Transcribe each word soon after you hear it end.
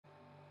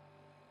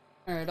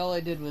Alright, all I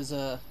did was,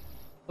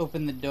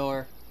 open the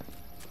door,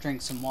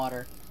 drink some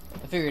water.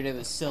 I figured it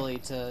was silly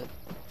to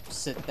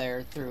sit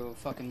there through a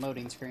fucking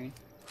loading screen.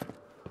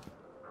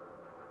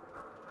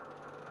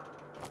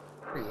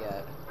 Where you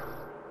at?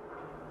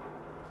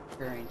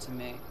 Occurring to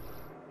me.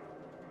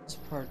 There's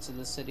parts of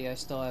the city I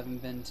still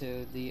haven't been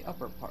to, the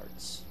upper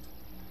parts.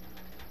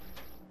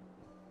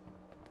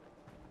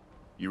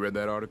 You read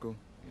that article?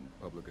 In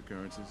Public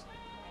Occurrences?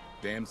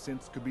 Damn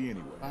sense could be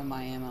anywhere. Buy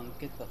my ammo,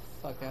 get the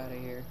fuck out of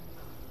here.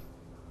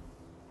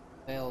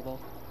 Available.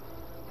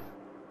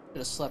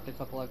 Should've slept a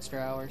couple extra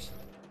hours.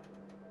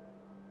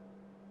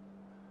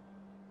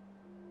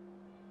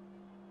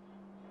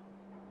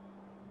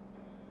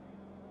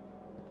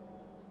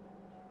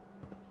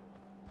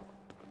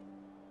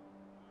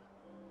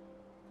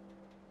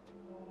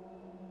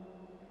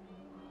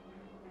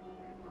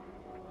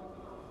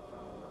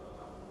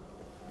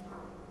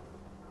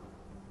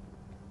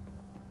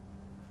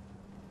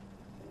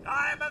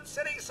 Diamond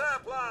City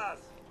Surplus!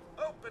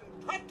 Open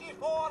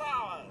 24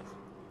 hours!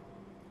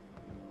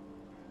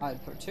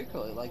 I'd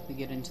particularly like to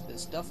get into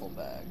this duffel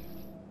bag.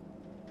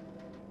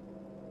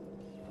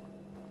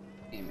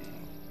 Gimme.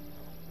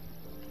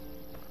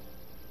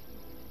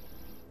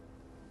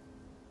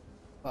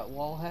 What,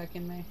 wall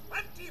hacking me?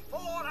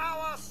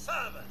 24-hour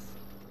service!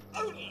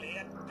 Only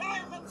at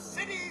Diamond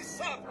City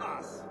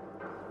Surplus!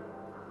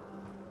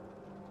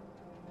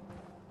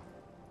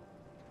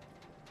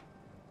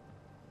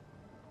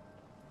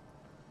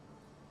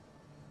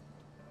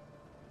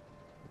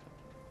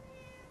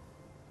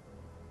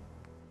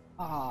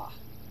 Ah,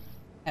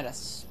 at a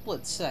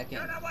split second.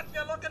 You know what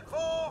you're looking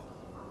for?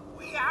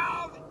 We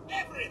have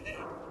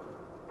everything!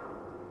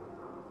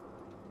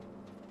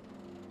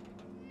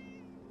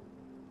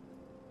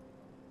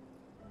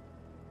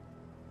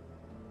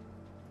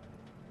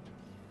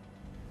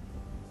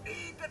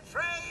 Need to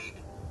trade?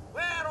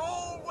 We're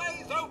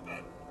always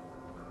open!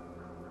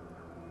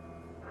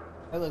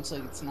 It looks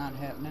like it's not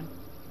happening.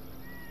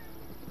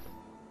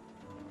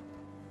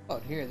 Oh,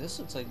 here, this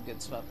looks like a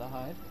good spot to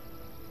hide.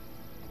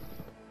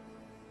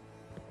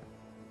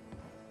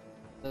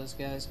 Those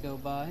guys go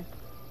by.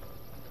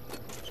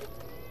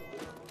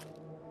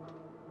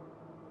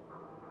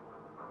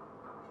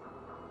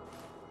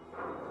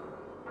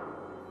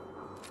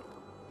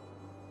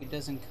 He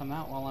doesn't come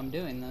out while I'm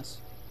doing this.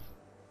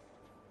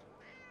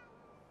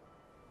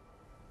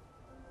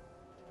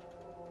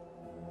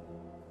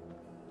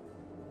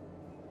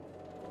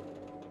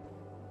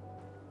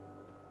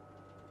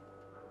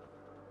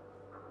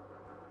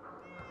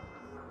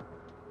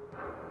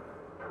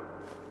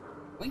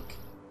 Wink.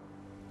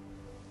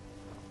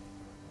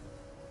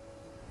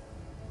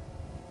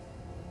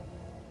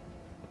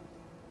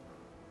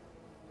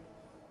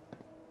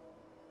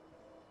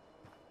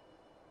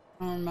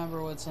 I don't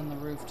remember what's on the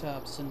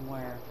rooftops and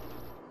where.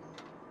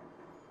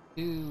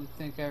 Do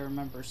think I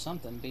remember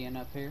something being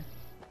up here.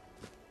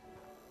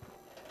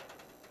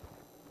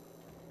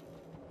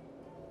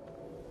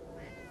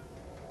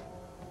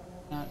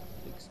 Not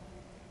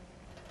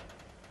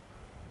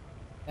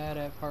bad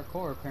at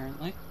parkour,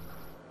 apparently.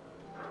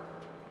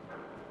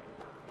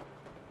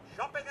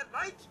 Shopping at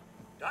night?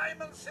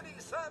 Diamond City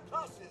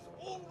Surplus is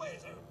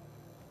always open.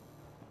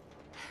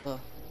 Ugh.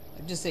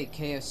 I just ate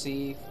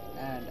KFC,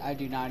 and I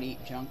do not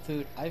eat junk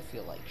food. I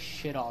feel like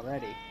shit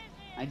already.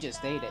 I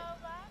just ate it.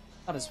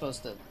 I thought it's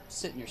supposed to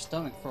sit in your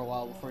stomach for a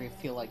while before you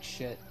feel like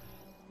shit.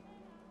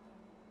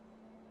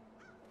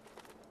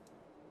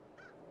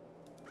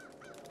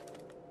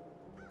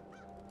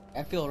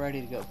 I feel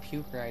ready to go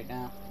puke right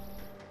now.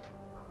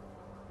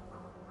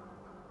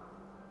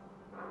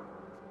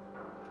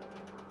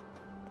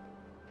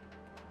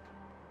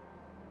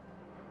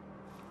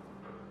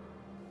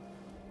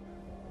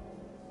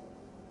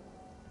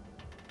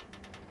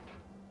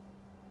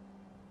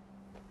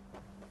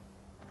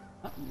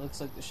 Oh, looks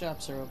like the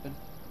shops are open.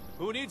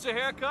 Who needs a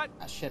haircut?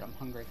 Ah shit, I'm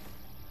hungry.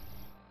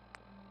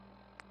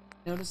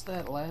 Noticed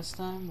that last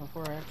time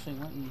before I actually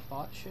went and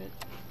bought shit?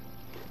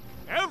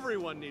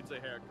 Everyone needs a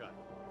haircut.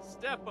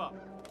 Step up.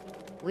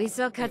 We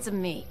sell cuts of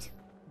meat.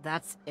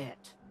 That's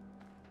it.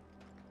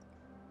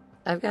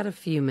 I've got a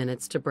few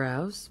minutes to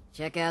browse.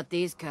 Check out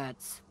these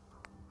cuts.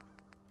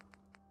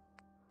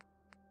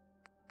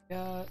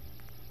 Got...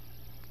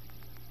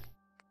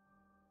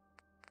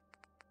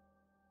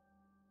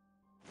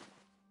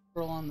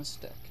 Roll on the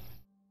stick.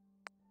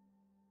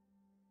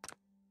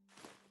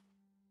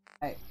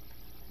 Hey,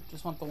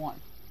 just want the one.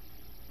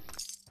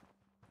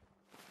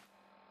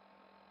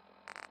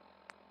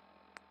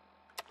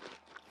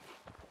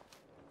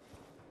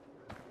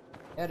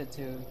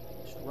 Attitude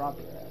should rob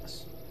your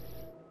ass.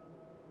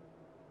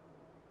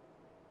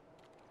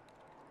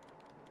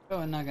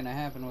 Oh, not gonna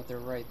happen with her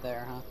right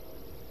there, huh?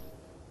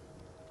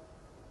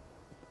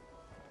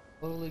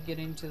 Slowly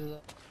getting to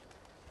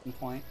the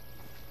point.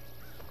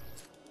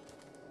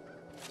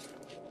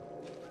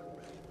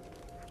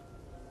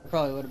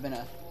 Probably would have been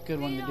a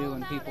good one to do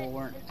when people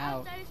weren't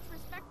out. Outsider's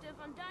perspective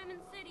on Diamond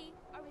City.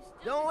 Are we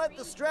Don't let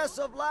the stress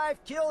of life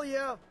kill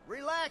you.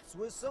 Relax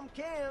with some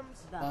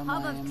cams. The Buy hub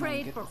my of ammo,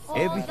 trade get for the all fuck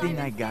Everything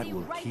outta I here. got City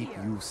will right keep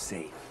here. you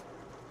safe.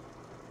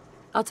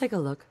 I'll take a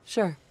look.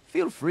 Sure.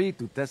 Feel free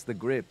to test the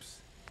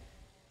grips.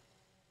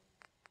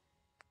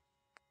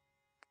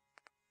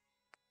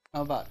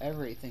 How about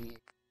everything you...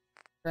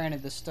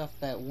 Granted, the stuff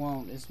that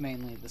won't is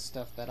mainly the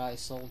stuff that I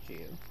sold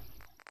you.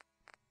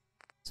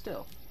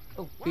 Still.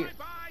 Oh, beer.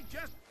 Bye-bye,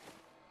 just...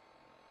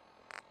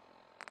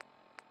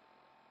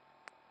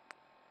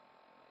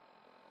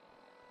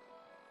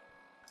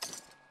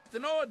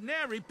 an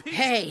ordinary piece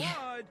Hey!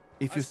 of wood.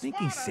 If A you're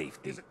thinking swatter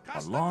safety, is a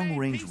custom-made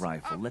long-range piece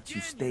rifle of lets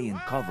you stay in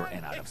cover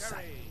and out of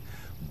sight. hickory.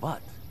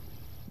 But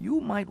you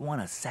might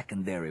want a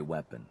secondary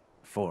weapon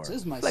for This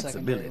is my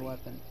flexibility. secondary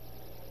weapon.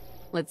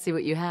 Let's see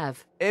what you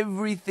have.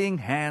 Everything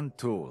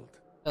hand-tooled.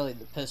 Really,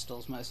 the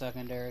pistol's my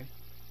secondary.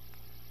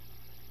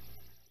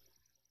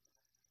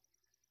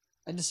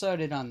 I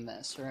decided on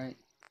this, right?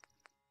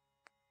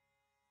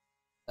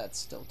 That's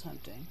still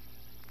tempting.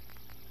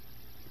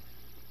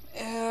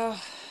 Yeah.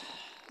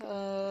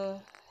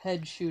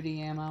 Head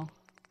shooting ammo.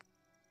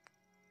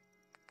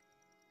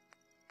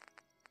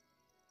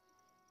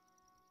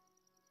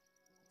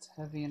 It's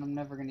heavy and I'm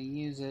never gonna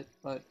use it,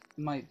 but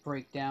it might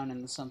break down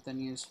into something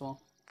useful.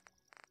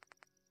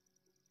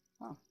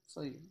 Oh,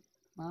 so you,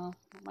 well,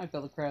 I might be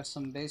able to craft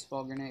some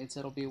baseball grenades,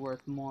 it'll be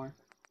worth more.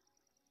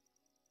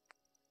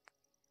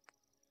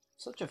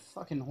 Such a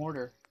fucking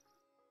hoarder.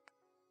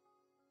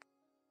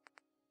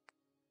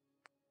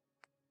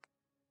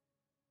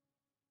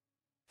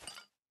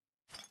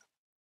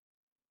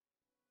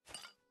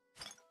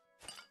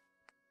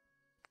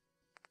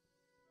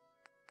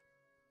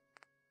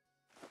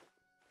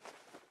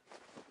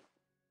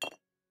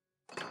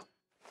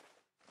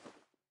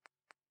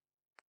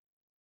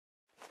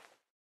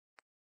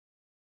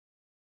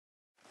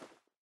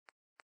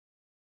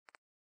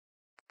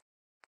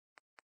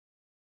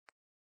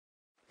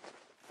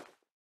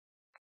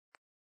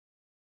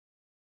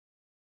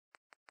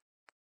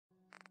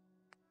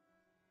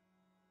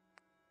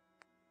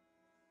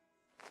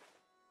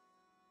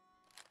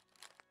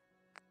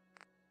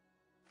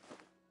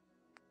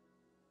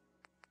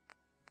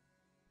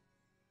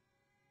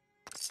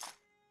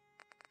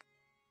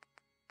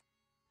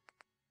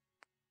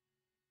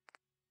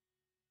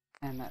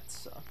 And that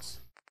sucks.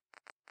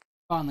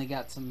 Finally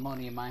got some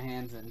money in my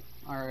hands and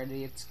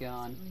already it's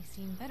gone. We've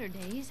seen better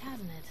days,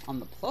 hasn't it? On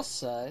the plus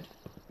side,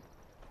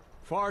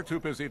 Far too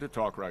busy to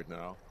talk right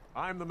now.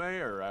 I'm the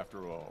mayor,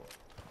 after all.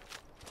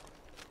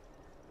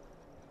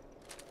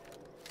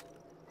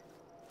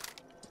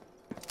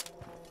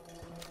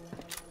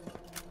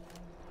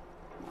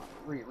 I'll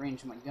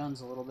rearrange my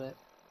guns a little bit.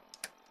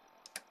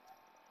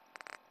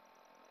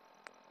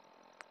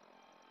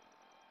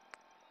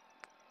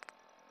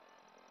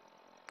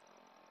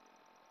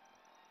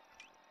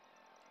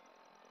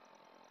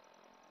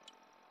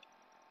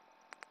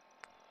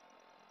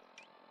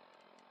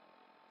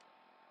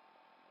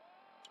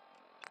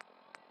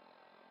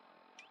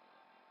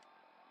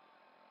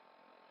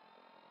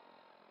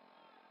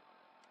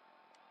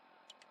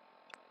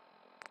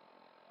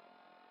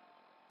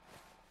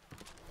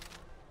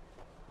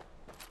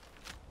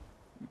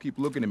 You keep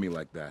looking at me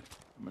like that,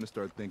 I'm gonna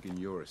start thinking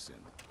you're a sin.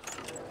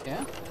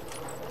 Yeah?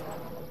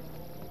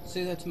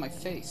 Say that to my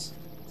face.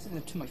 Say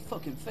that to my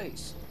fucking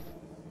face.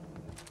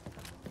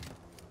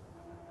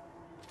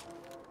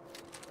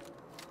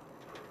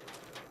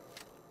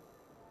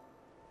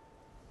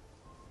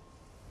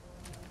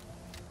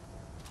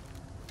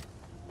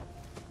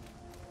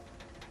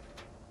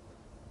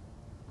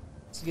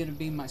 It's gonna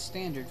be my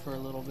standard for a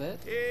little bit.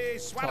 Hey,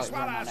 swatter, Probably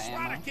run swatter, out of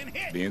swatter ammo. can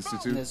hit. The And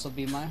Institute? this will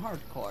be my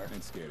hardcore. I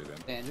ain't scared of them.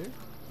 Standard,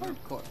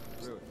 hardcore.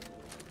 Really?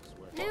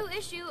 New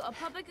issue of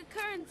public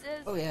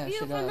occurrences. Oh yeah, I View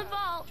should from the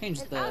vault. change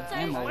and the outside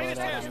ammo is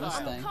loadout on of this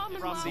the thing.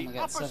 Commonwealth. Only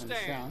got upper 7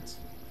 stand. shots.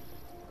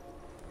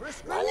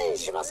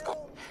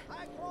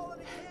 High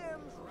quality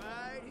cams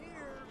right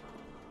here.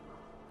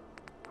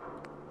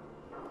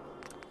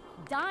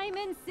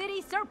 Diamond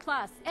City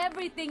Surplus.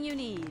 Everything you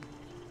need.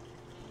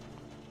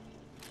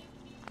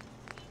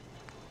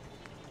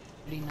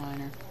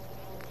 89er.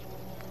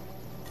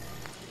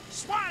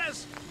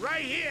 Swatters,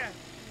 right here.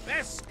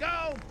 Best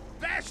skull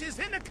bashes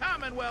in the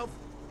Commonwealth.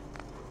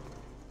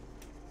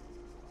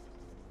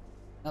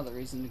 Another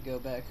reason to go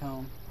back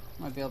home.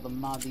 Might be able to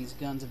mod these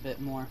guns a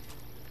bit more.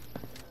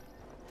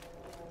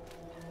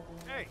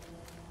 Hey,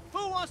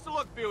 who wants to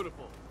look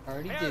beautiful?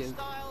 Already do.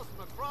 Hairstyles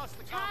from across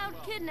the Child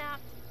Commonwealth.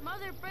 kidnapped.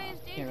 Mother braves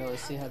Can't danger. really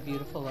see how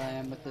beautiful I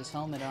am with this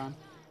helmet on.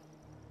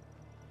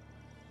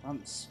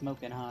 I'm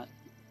smoking hot.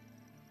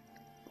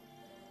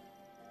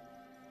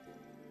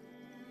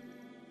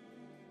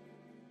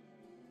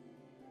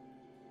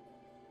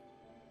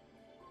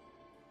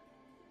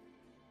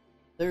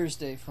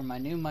 Thursday for my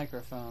new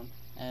microphone,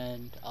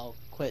 and I'll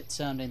quit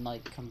sounding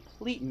like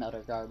complete and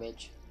utter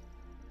garbage.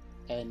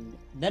 And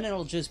then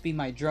it'll just be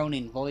my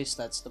droning voice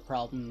that's the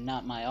problem,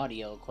 not my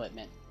audio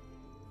equipment.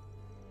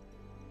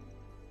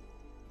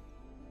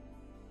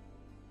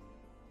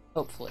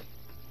 Hopefully.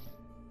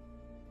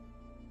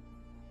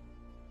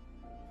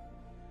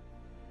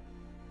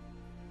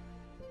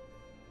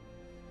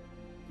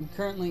 I'm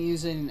currently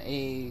using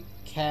a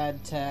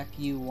CAD Tac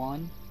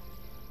U1.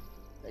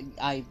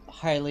 I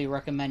highly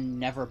recommend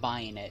never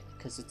buying it,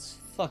 because it's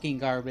fucking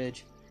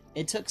garbage.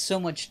 It took so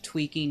much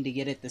tweaking to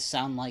get it to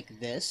sound like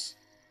this,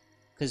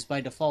 because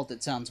by default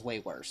it sounds way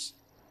worse.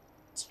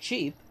 It's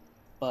cheap,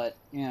 but,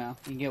 you know,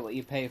 you get what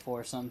you pay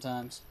for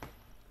sometimes.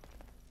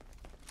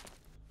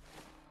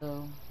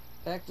 So,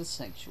 back to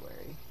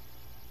Sanctuary.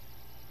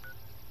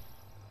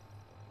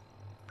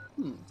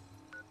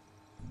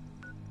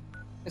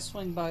 I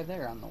swing by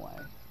there on the way.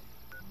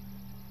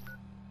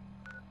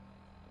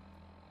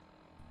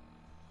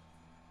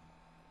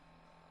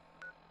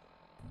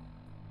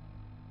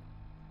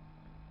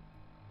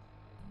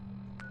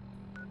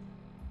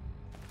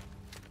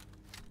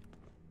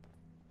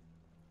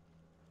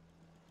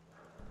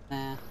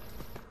 Nah.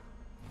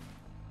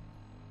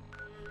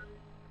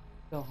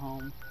 Go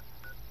home.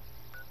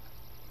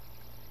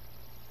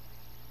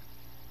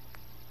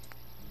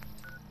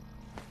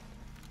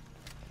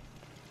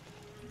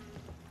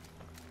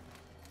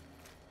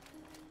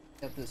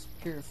 Got this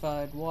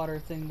purified water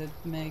thing to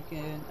make,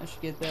 and I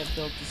should get that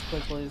built as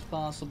quickly as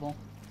possible.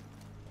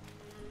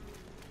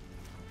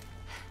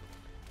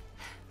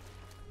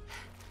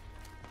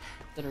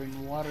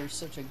 Considering water is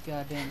such a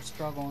goddamn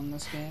struggle in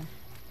this game.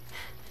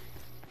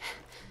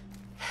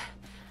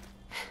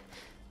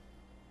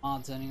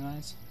 Odds,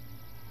 anyways.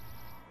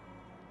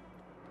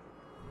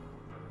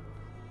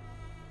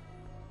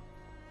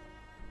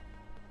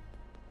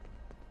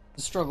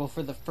 The struggle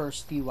for the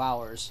first few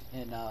hours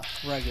in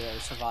regular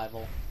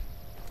survival.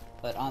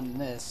 But on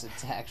this,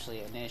 it's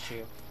actually an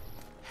issue.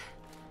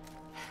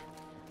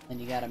 And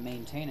you gotta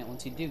maintain it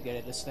once you do get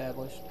it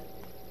established.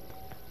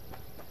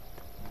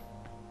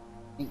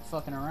 Ain't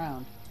fucking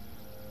around.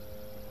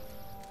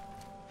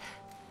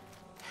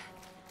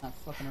 Not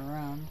fucking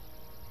around.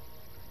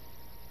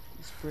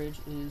 This bridge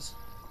is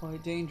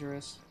quite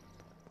dangerous.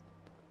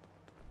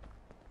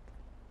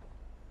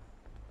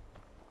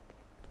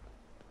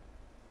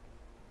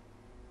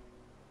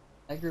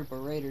 That group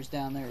of raiders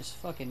down there is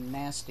fucking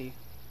nasty.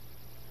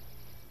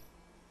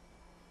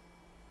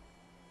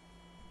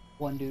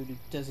 One dude who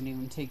doesn't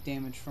even take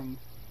damage from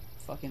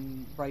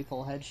fucking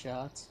rifle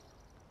headshots.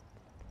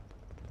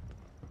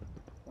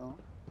 So. What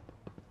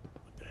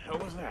the hell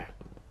was that?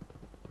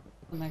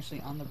 I'm actually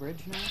on the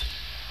bridge now?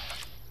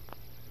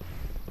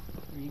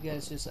 Or are you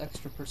guys just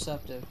extra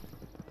perceptive?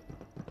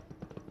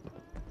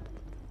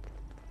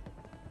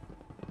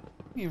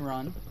 You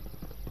run.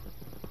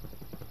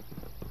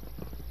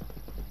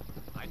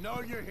 I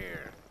know you're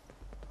here.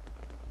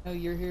 Oh,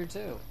 you're here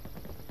too.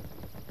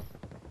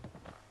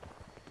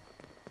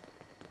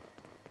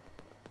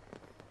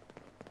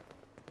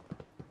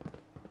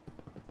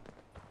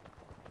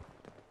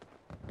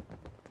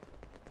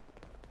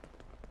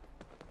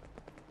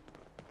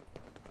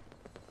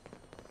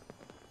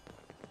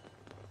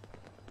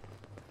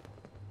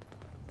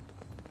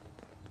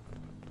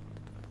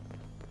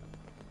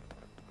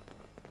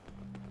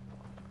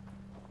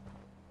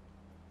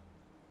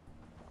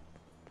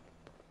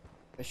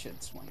 I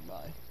should swing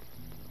by.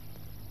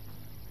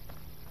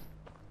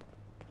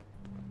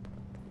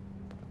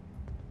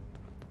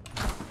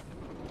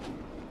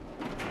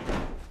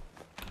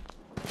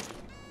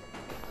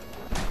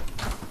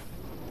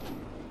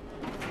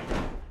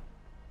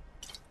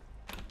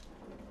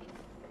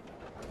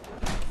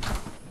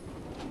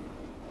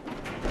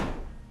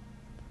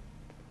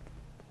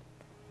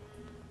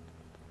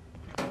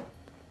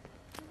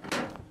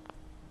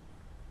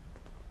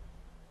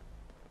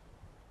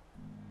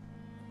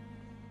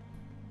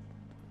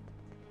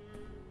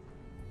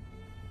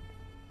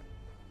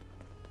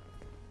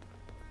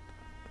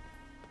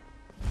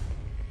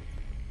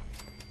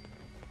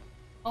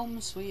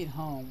 Home sweet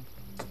home.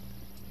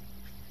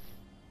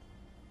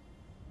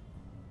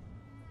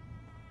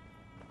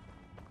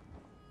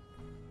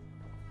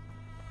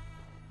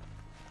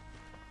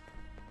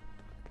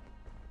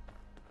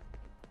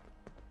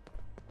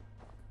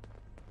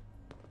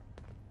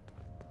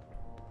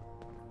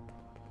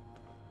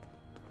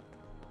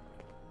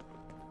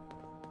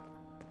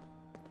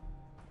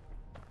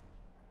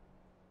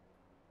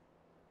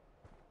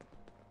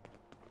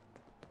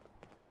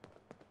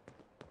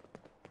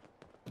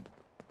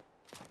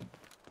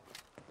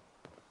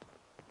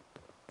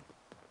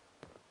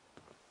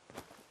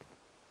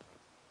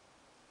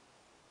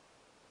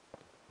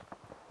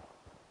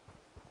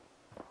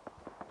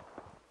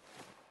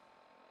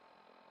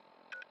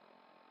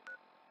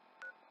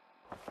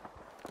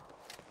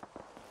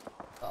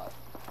 God.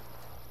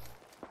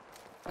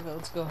 Okay,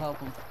 let's go help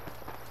him.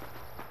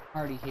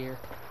 Already here.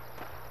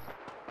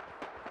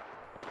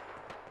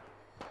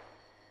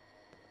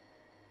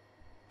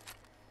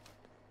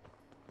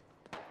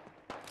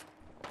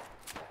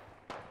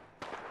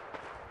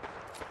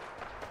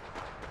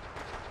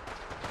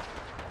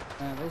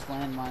 There's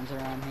landmines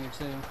around here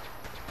too.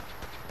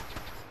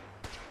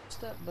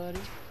 Step,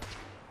 buddy.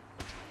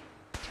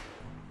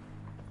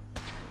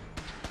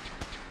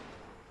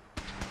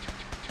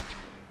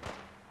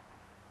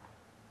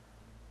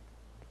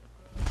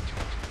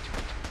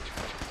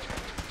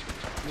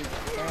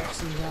 back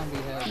some zombie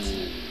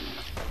heads.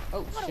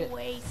 Oh, What shit. a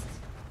waste.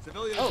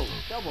 Civilians. Oh,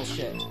 double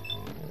shit. For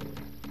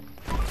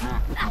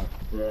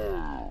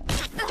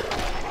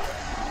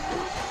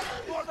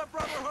the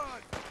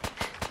Brotherhood!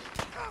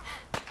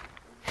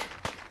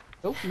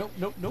 Nope, nope,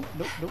 nope, nope,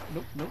 nope, nope,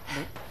 nope, nope,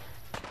 nope.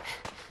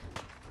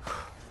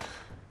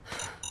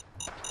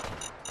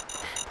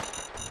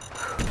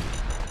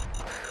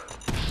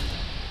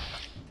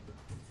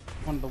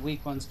 One of the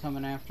weak ones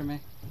coming after me.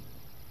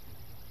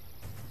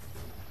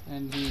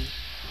 And he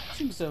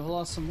seems to have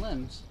lost some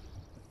limbs.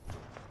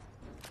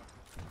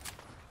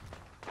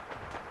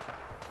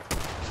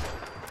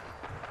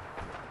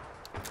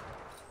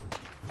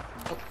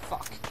 Oh,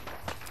 fuck.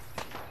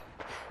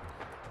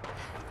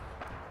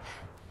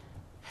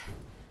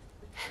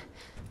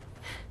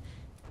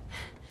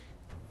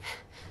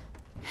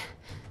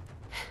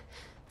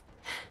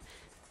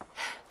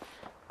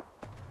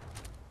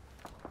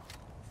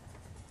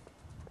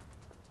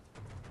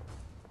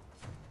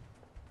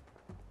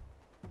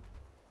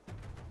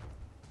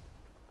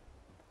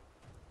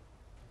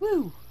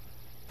 Woo!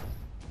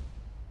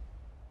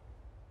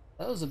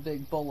 That was a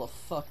big bowl of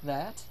fuck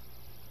that.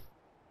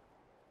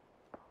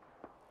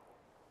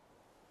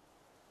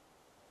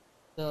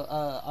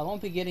 So, I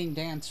won't be getting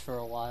dance for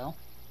a while.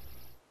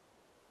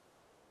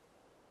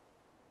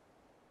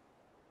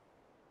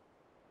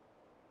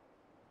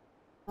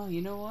 Oh,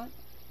 you know what?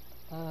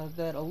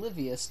 That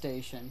Olivia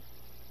station.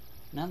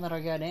 Now that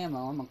I got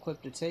ammo, I'm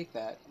equipped to take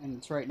that, and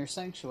it's right near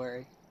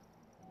Sanctuary.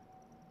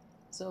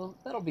 So,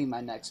 that'll be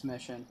my next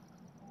mission.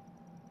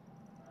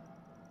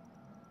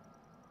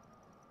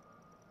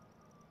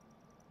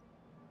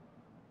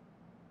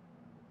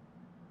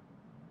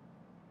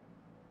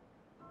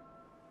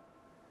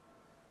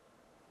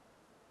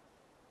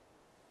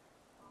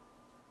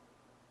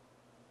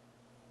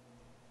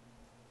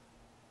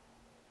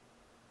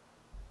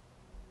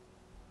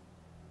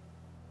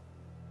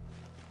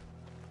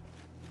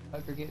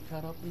 Piper get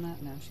caught up in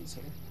that? Now she's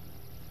here.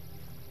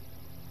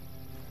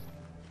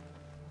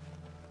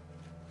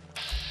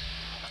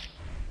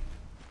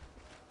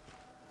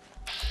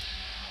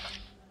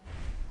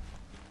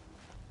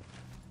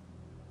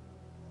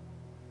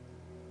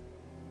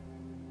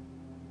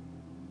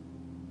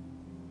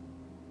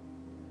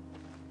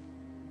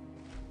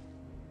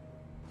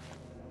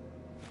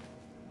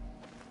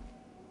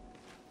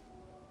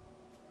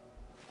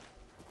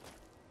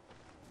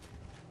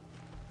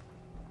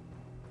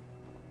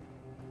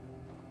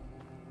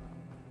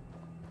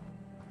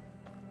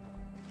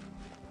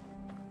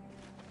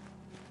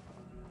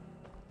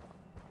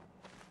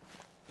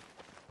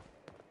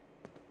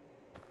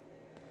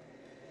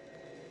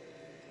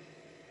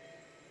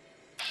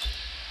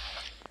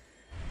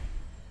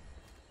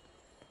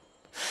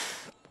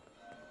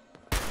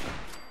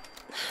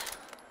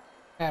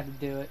 Had to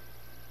do it.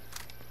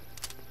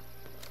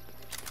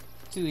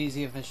 Too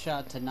easy of a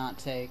shot to not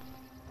take.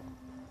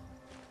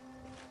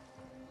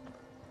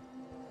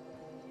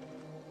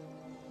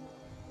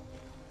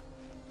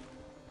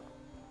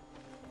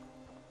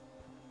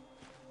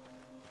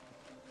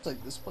 Looks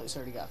like this place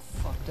already got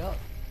fucked up.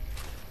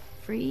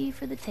 Free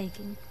for the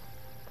taking.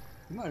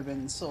 You might have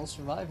been the sole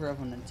survivor of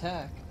an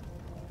attack.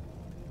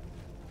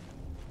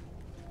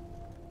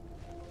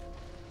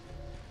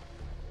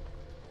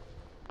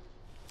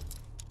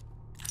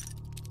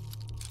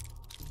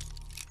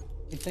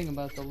 You think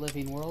about the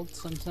living world,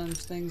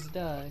 sometimes things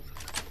die.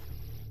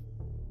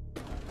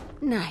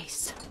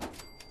 Nice.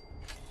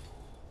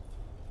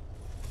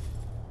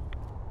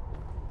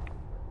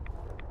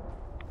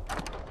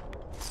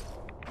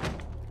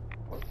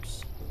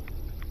 Corpse.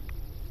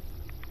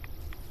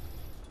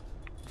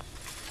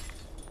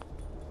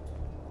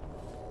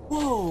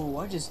 Whoa!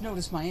 I just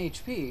noticed my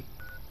HP.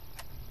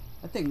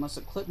 That thing must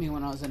have clipped me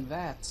when I was in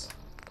VATS.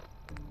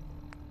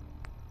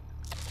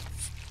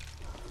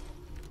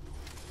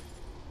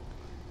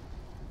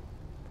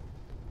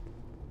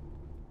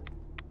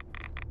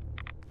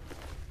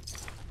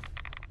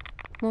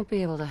 Won't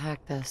be able to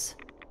hack this.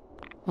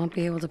 Won't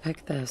be able to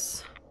pick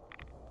this.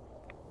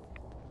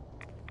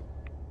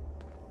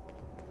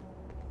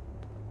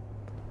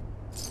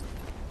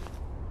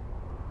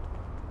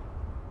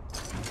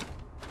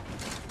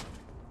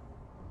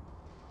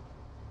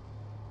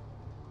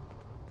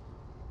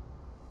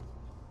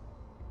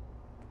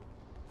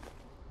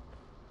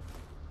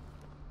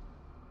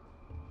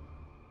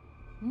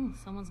 Ooh,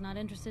 someone's not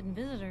interested in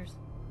visitors.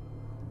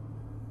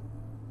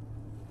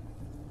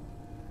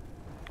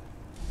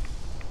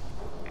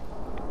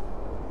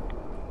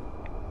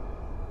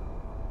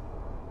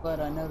 But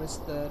I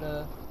noticed that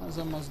I was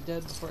almost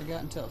dead before I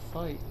got into a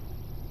fight.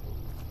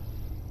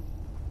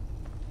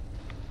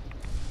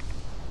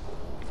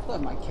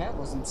 Glad my cat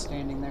wasn't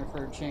standing there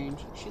for a change.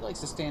 She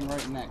likes to stand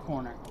right in that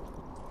corner.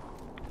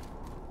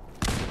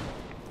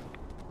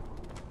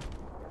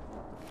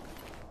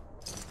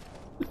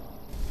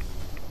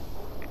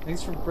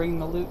 Thanks for bringing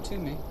the loot to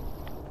me.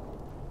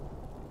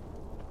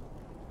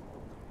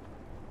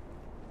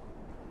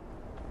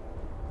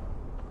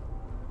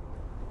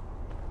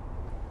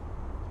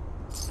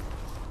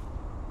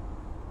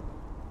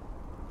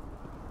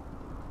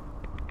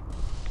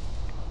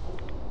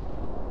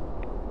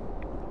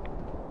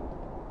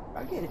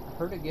 I get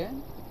hurt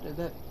again? Did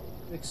that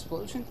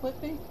explosion clip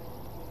me?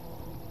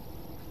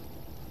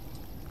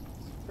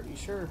 Pretty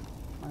sure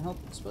my health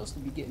is supposed to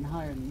be getting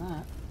higher than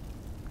that.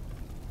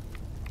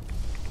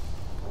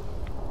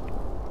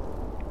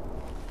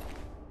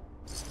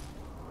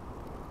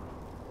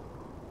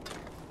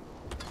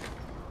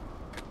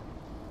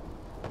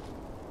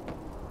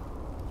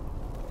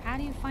 How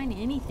do you find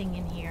anything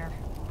in here?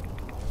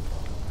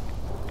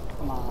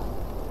 Come on.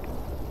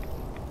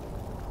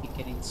 Keep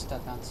getting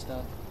stuck on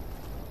stuff.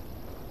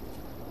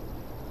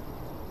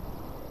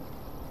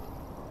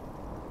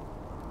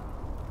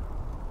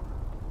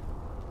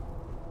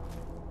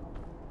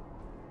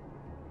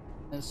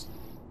 There's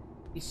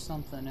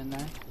something in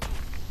there.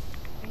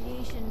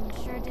 Radiation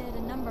sure did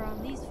a number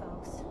on these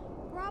folks.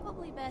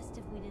 Probably best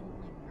if we didn't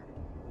linger.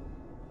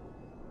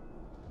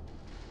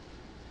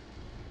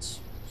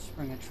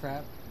 Spring a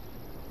trap.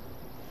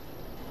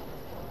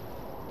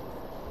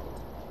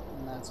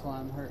 And that's why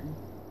I'm hurting.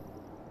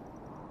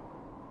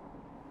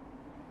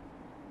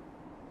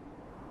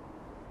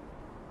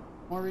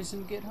 More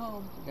reason to get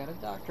home. I got a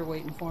doctor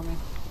waiting for me.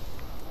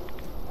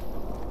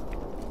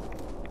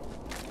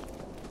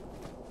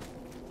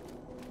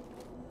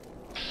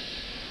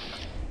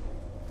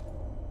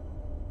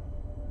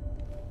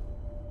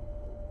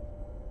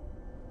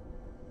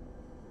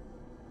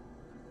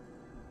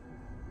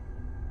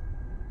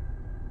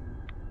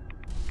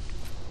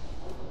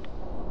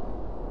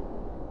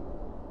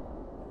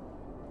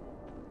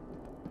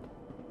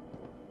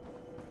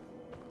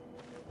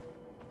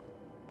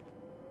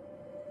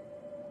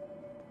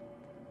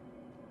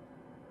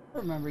 I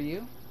remember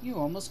you. You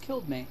almost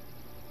killed me.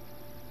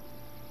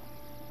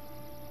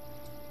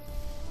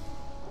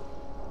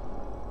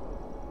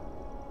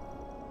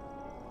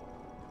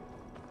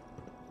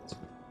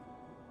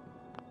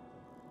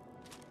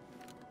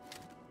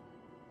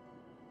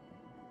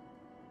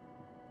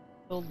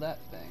 Killed that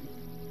thing.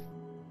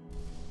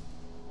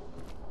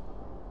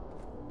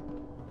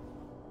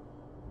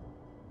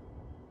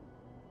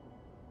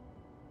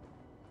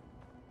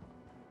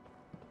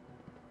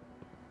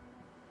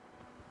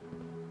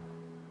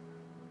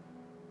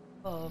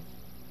 Of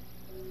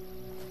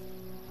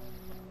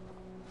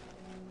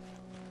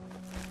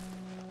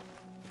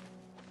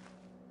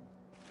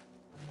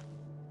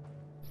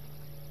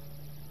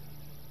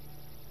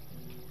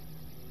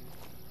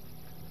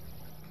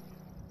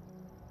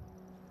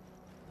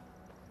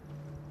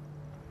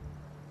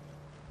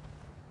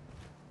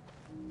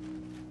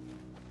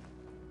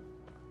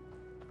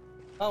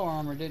power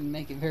armor didn't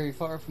make it very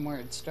far from where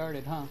it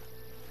started, huh?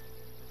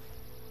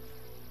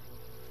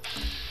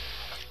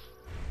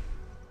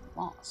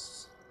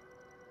 Moss.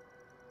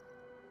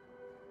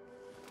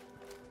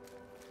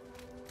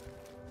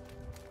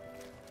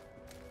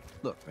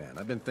 Look, man,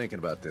 I've been thinking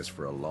about this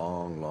for a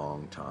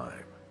long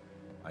time.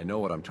 I know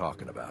what I'm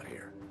talking about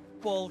here.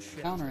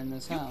 Bullshit. Counter in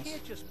this house. You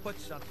can't just put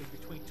something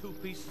between two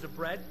pieces of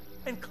bread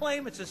and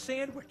claim it's a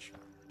sandwich.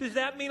 Does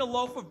that mean a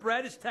loaf of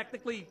bread is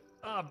technically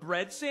a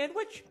bread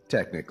sandwich?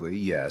 Technically,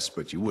 yes,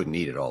 but you wouldn't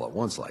eat it all at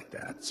once like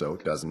that, so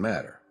it doesn't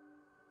matter.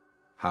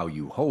 How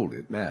you hold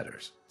it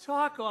matters.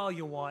 Talk all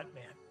you want,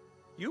 man.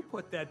 You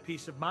put that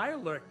piece of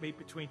Mirelurk meat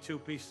between two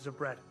pieces of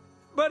bread.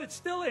 But it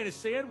still ain't a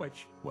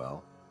sandwich.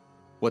 Well,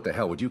 what the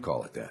hell would you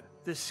call it then?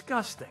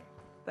 Disgusting.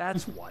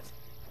 That's what.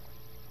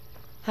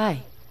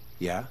 Hi.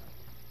 Yeah?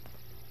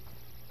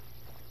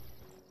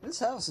 This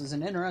house is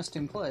an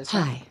interesting place.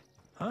 Hi.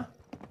 Huh?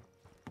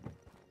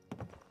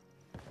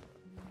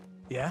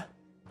 Yeah?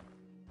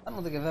 I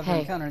don't think I've ever Hey.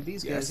 encountered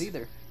these guys Yes.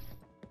 either.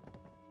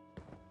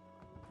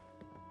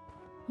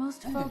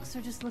 Most Hey. folks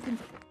are just looking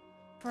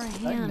for a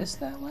Did I hand. miss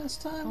that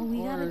last time? All we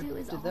or gotta do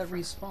is did that offer.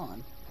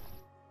 respawn?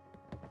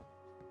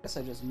 Guess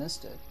I just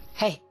missed it.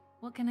 Hey,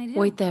 What can I do?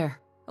 wait there.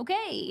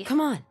 Okay.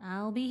 Come on.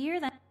 I'll be here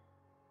then.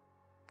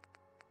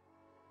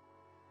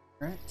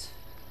 Right.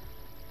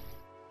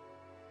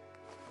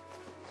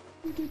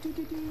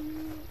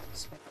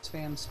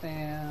 Spam,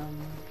 spam.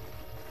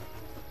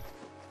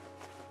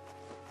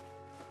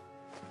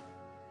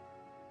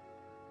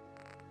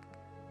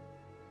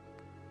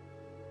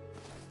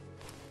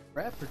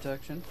 Rat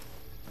protection.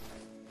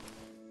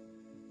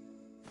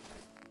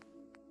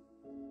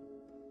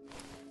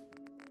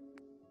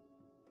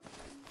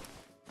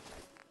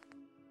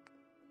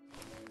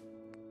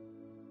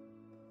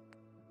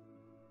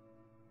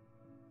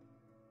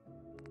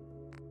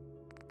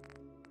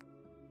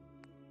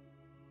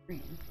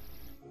 Green.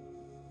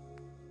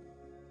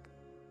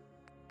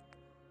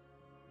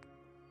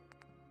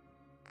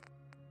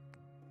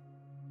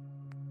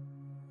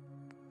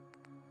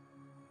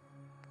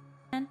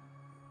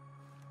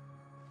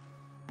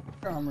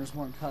 Their armor's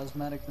more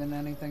cosmetic than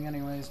anything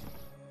anyways.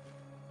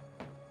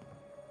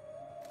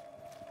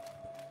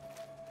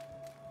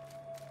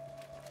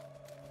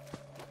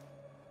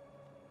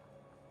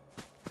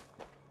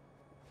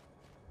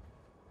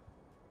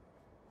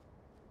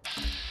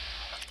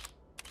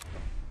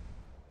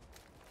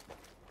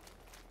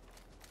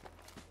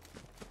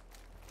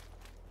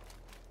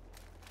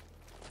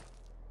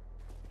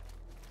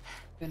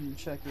 Then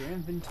check your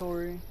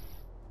inventory.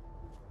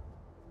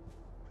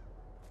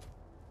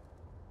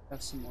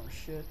 Have some more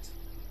shit.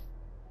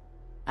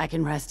 I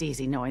can rest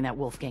easy knowing that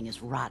Wolfgang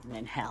is rotten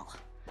in hell.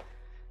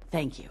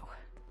 Thank you.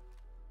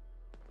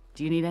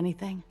 Do you need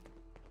anything?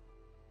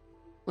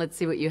 Let's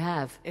see what you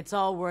have. It's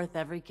all worth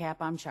every cap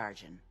I'm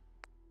charging.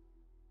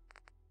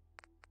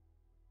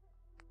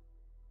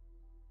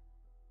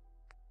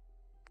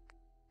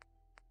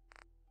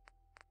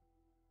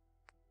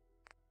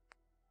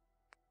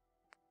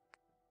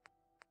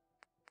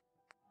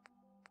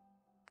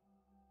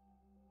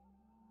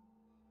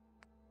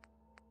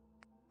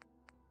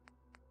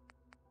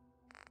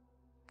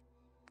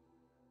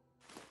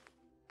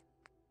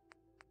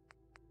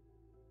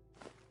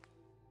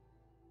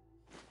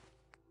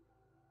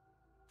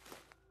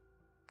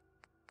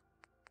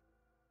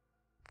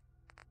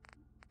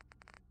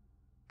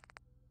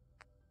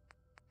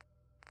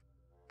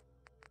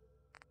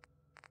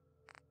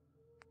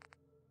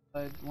 If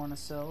I want to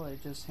sell, I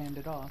just hand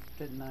it off,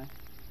 didn't I?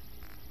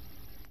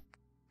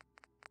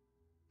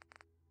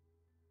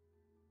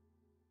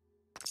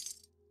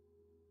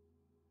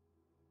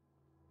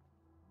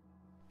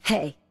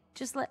 Hey,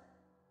 just let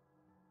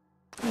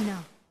me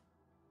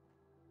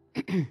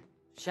know.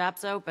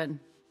 Shop's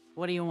open.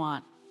 What do you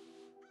want?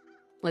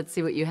 Let's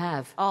see what you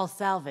have. All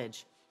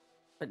salvage,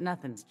 but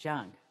nothing's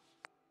junk.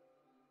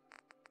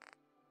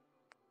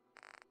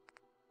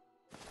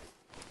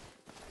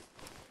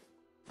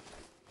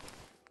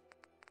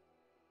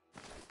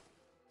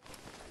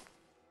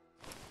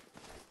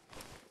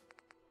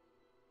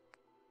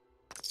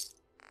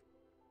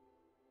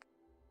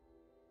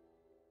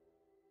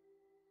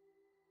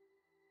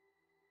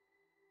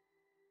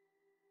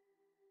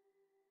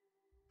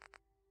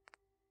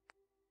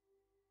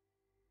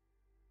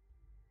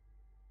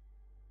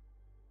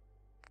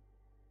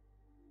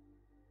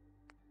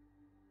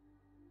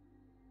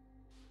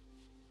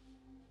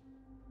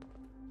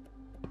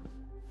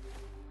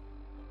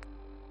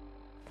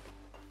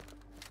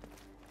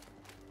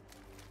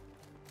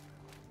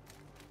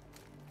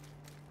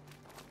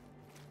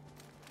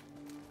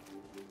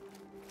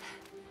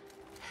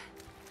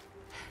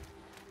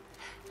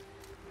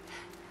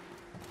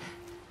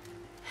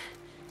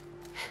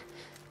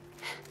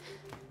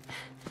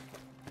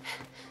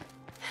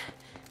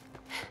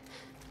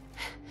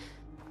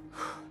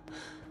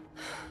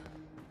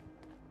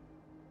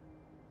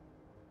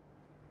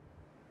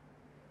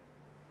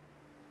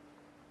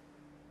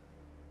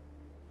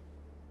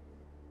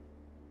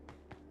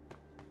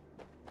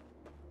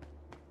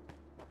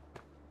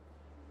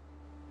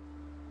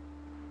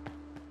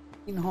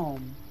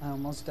 Home, I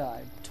almost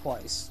died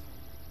twice.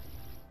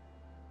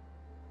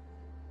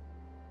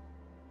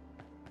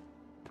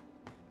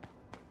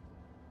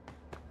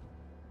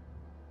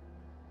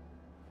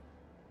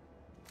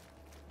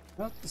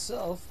 Note to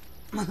self,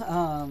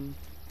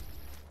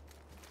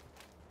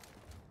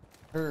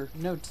 or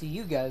note to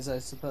you guys, I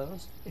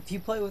suppose. If you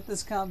play with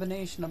this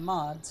combination of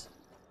mods,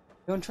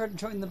 don't try to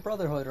join the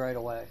Brotherhood right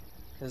away,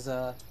 because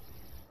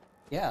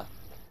yeah,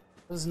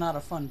 this is not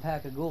a fun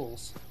pack of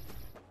ghouls.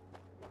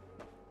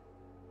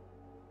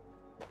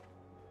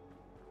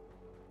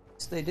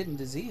 They didn't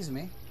disease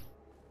me.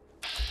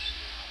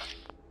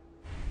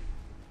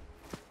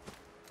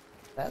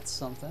 That's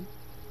something.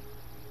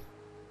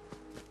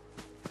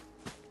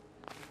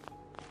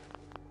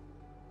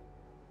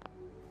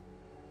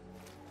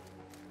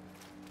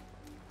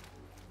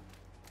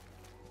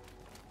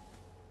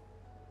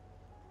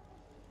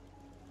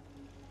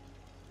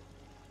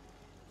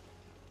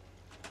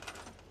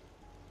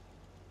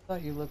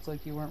 Thought you looked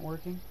like you weren't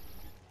working.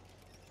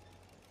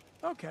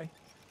 Okay.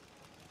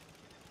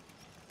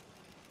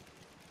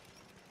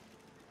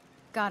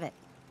 Got it.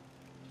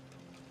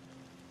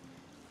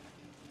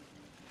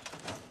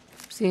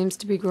 Seems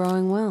to be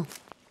growing well.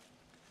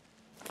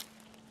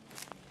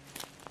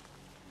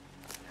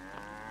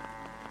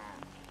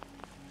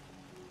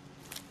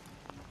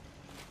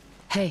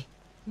 Hey.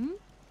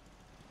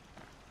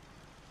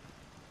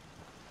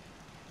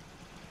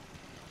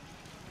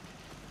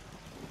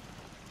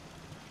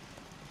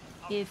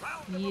 If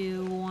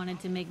you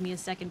wanted to make me a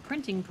second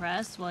printing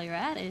press while you're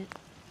at it.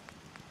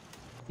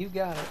 You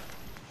got it.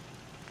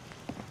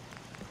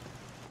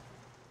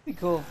 Be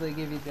cool if they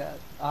give you that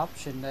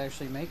option to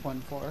actually make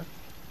one for her.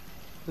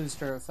 Boost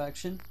her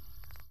affection.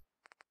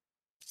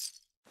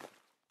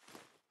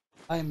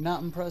 I am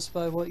not impressed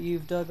by what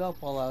you've dug up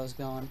while I was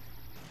gone.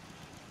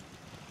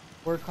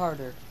 Work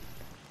harder.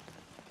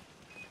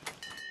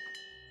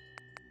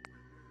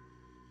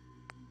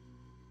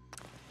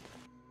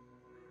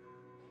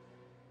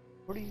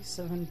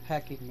 $47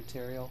 packing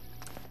material.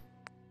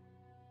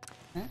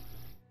 Eh?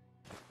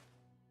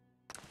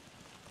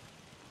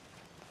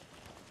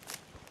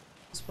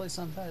 This place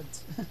on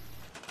beds.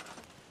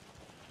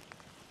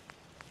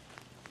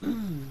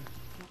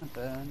 Not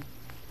bad.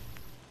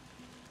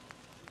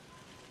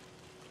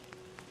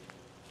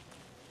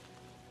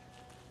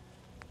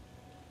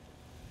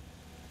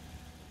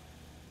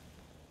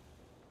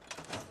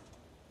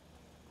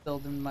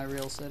 Building my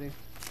real city.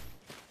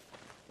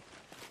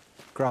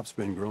 Crop's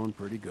been growing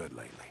pretty good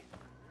lately.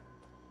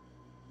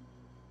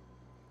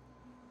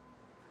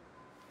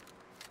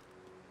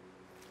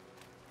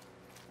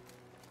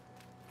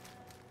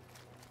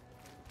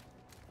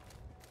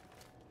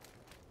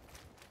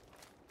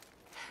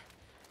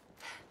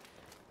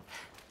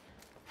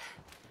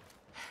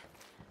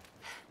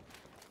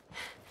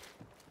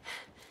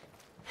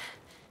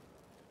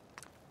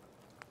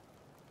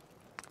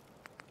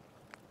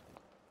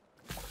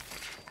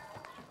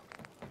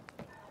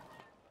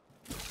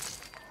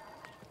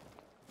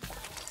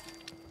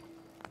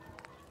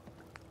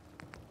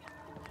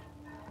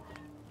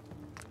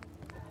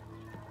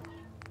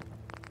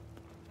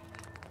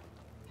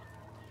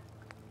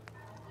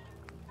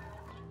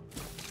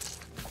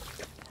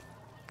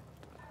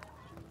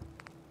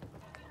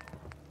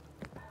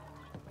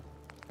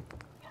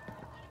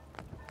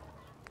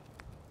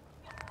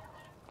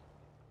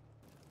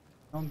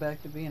 Going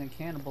back to being a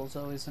cannibal is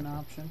always an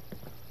option.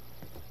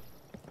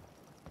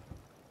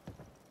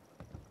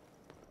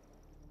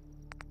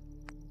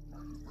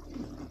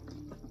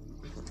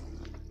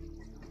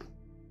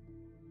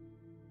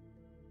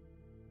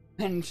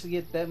 Managed to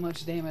get that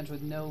much damage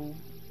with no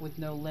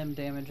limb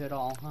damage at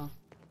all, huh?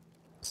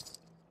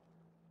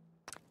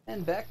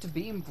 And back to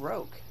being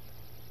broke.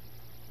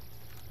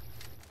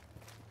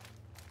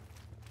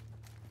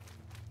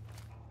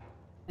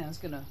 Yeah, I was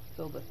gonna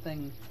build a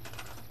thing.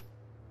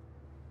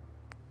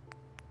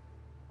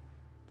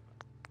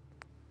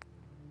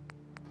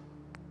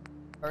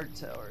 Guard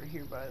tower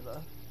here by the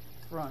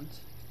front.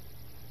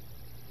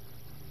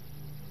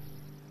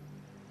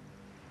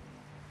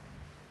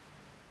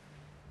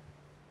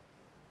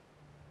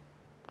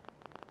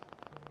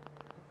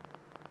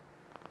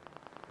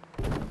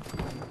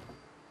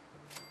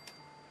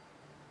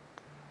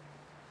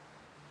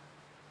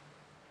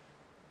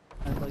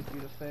 I'd like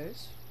you to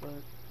face, but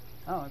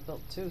oh, I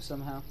built two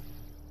somehow.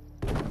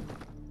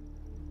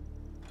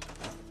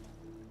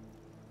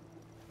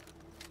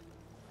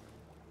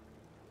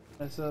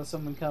 I saw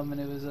someone coming,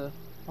 it was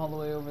all the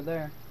way over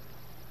there.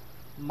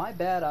 My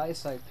bad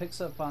eyesight picks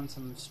up on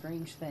some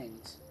strange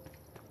things.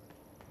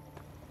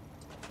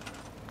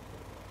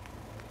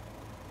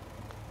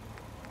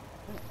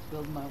 Let's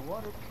build my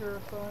water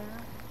purifier.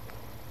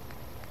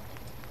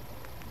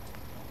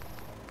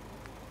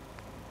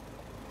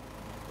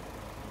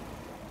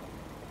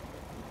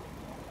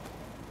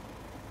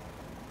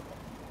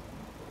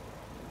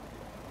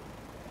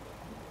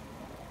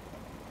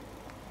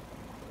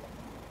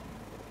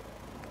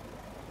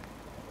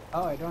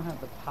 Oh, I don't have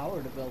the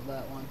power to build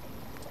that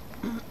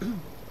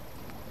one.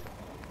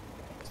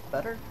 It's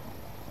better?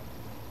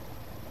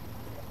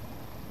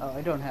 Oh,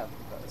 I don't have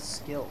the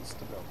skills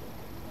to build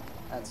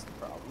it. That's the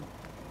problem.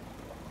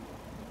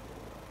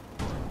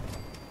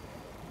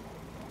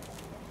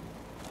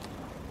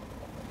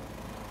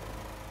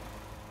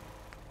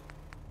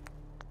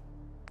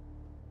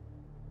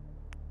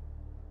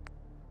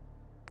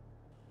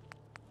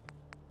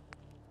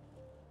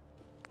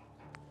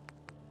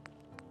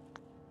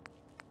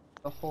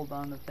 I'll hold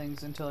on to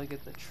things until I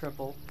get the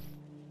triple.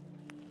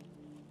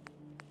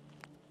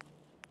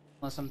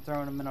 Unless I'm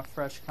throwing them in a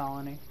fresh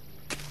colony.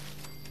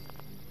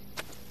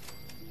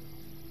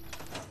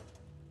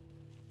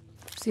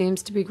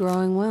 Seems to be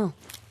growing well.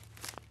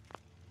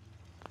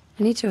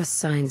 I need to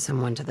assign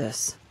someone to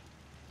this.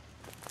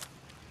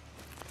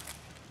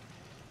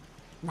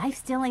 Life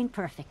still ain't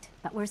perfect,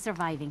 but we're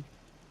surviving.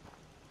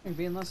 You're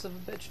being less of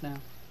a bitch now.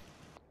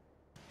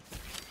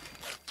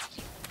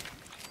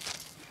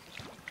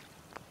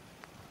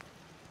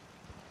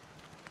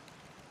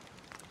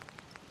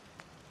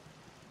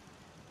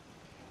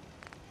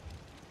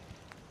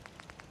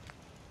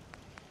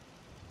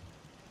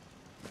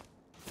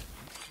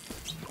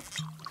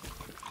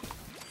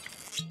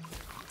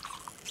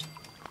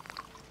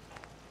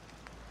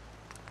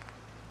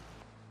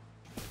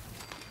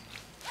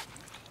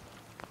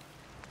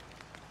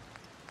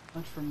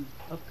 Much from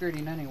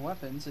upgrading any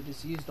weapons, I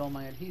just used all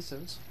my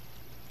adhesives.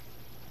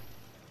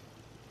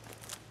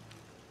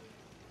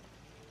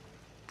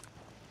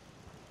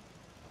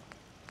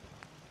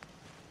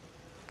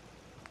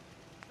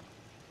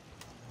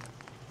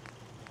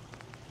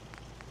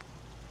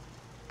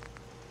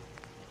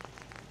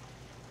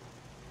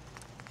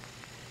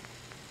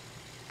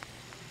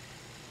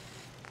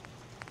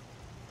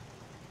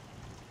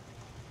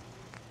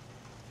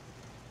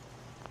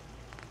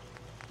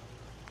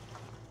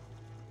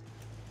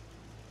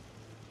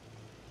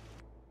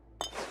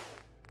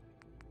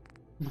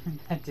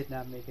 That did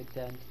not make a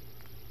dent.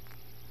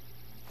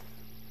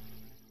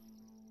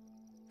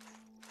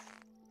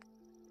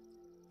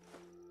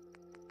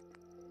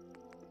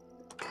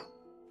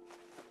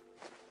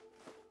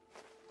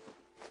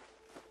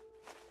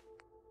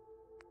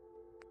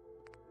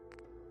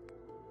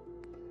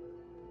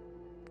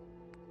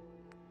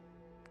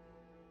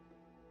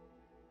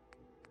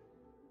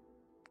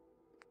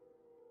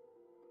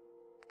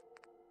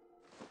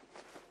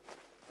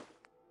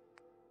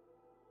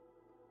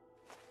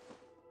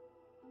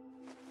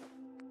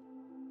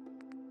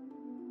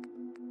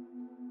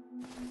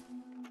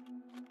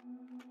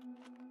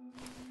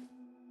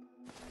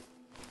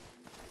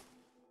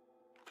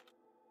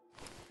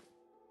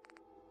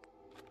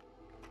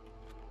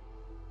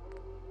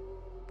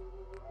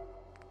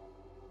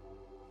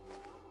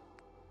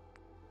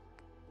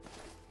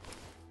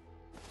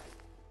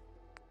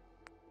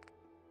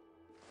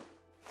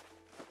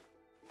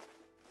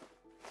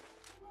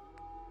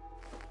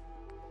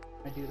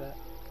 I do that.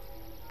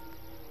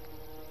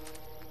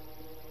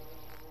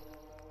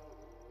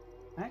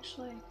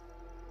 Actually,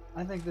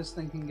 I think this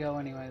thing can go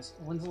anyways.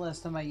 When's the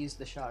last time I used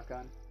the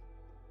shotgun?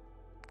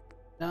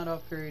 Not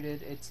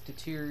upgraded, it's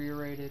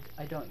deteriorated,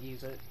 I don't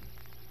use it.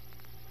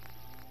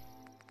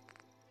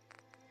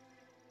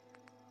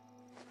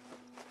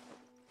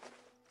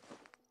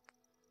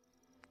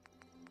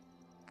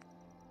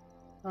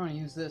 I don't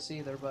use this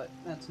either, but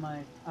that's my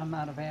I'm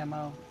out of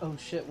ammo, oh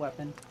shit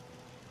weapon.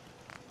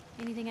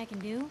 Anything I can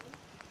do?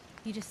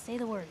 You just say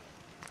the word.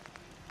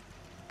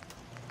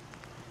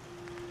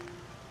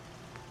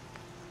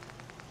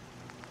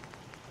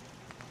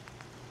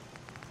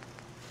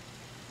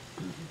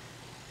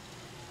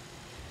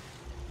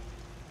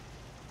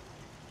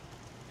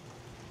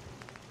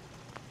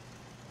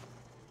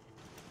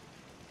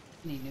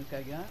 Any nuke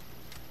I got?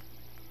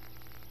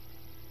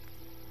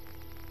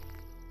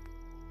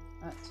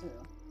 That too.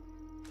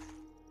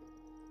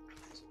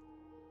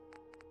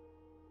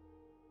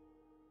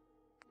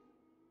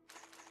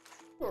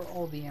 Or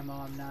all the ammo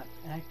I'm not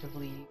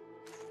actively.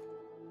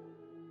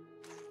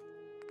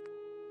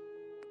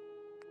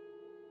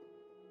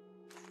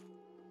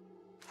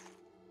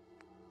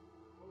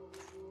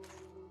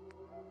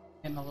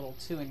 I'm a little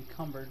too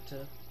encumbered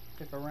to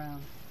pick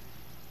around.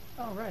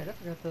 Oh right, I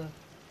forgot the.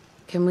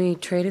 Can we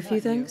trade a few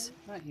Not things?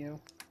 You, not you.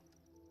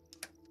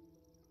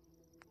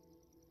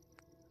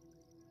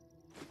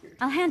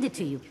 I'll hand it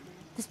to you.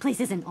 This place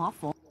isn't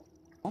awful.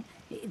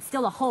 It's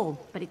still a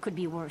hole, but it could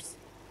be worse.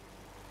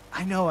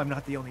 I know I'm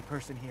not the only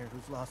person here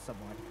who's lost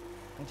someone.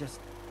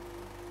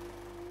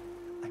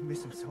 I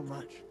miss him so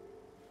much.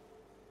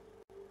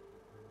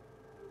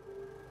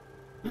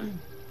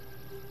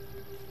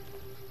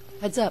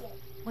 Heads up.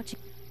 What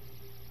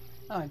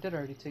Oh, I did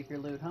already take your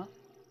loot, huh?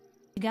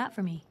 you got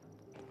for me?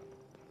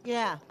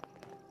 Yeah.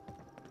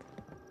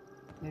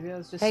 Maybe I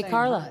was just Hey, saying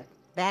Carla. hi.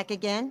 Back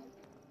again?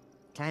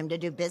 Time to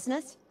do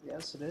business?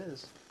 Yes, it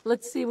is.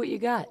 Let's see what you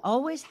got.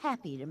 Always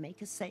happy to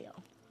make a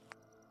sale.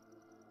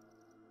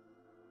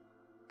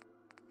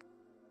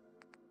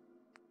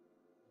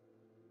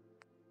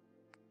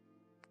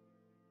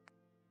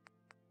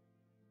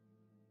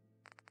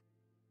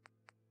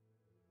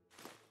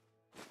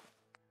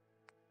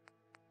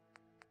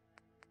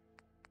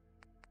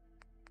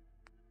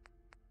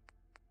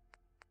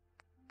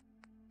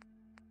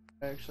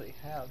 I actually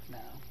have now.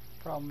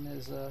 Problem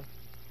is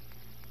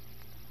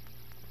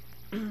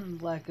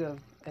lack of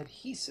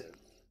adhesive.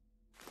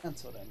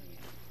 That's what I need.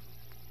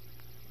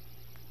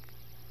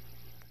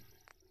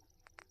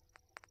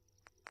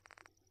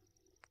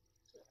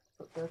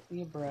 Put back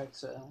the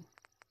Abraxo.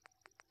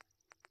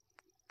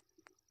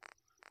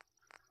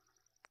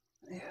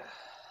 Yeah.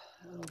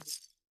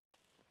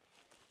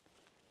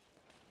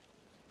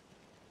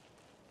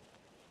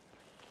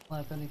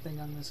 Slap anything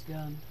on this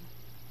gun.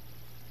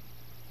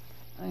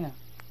 Oh yeah.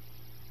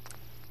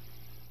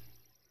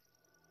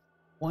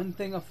 One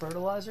thing of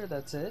fertilizer,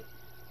 that's it?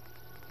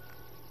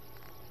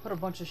 Put a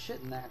bunch of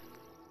shit in there.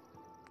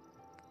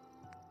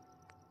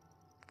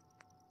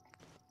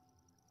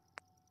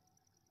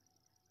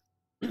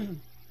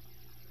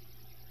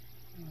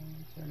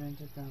 Turn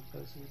into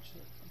compost each.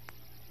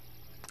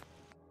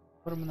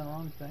 Put them in the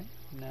wrong thing?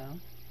 No.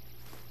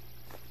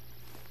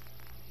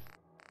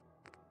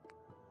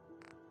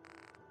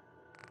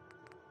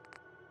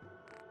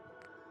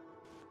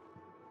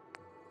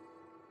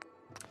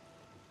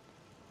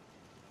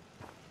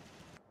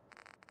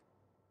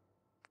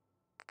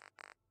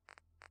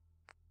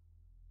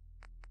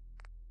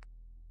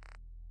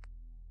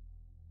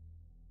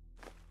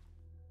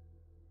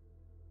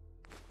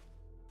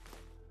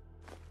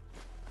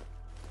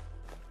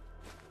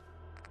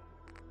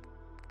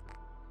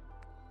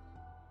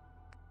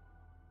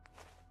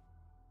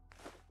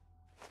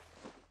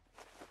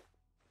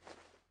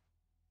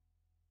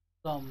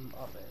 Some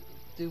of it.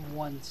 Do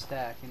one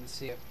stack and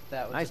see if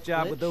that was Nice a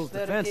job glitch with those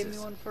that it gave me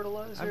defenses. one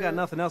fertilizer. I've got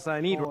nothing else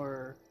I need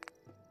or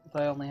if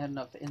I only had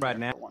enough in right there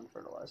now. for one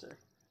fertilizer.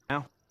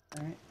 Now,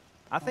 Alright.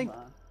 I think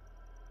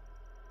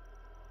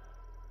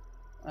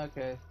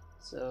Okay,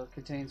 so it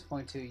contains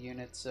 0.2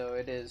 units, so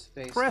it is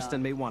based Preston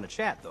on... may want to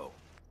chat though.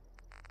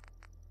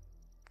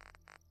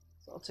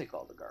 So I'll take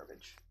all the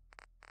garbage.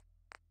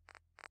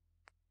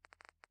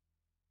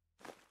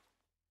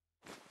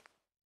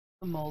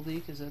 The moldy,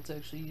 because that's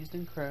actually used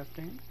in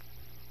crafting.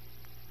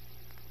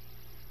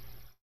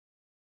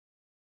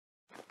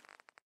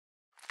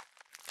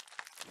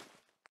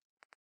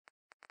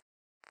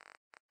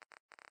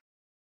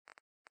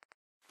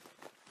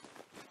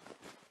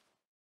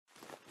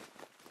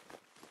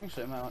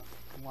 Actually, I might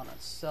want to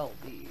sell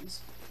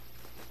these.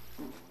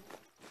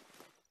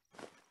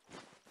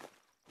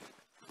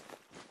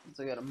 Since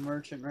I got a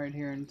merchant right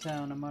here in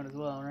town, I might as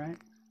well, right?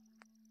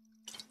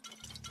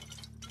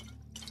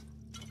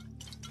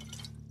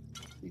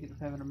 Speaking of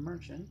having a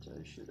merchant,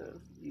 I should have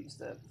used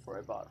that before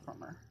I bought from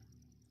her.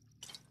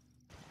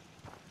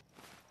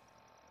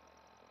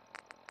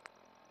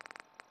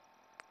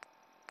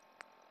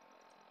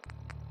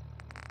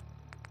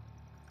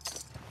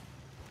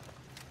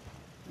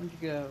 Where'd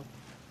you go,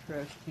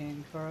 Trash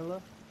King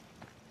Carla?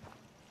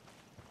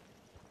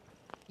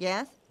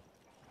 Yes?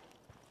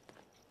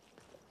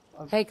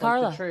 Hey, Like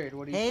Carla. the trade.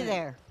 What do you Hey think?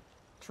 there.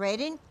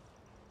 Trading?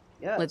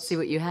 Yes. Let's see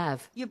what you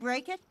have. You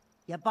break it,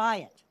 you buy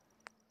it.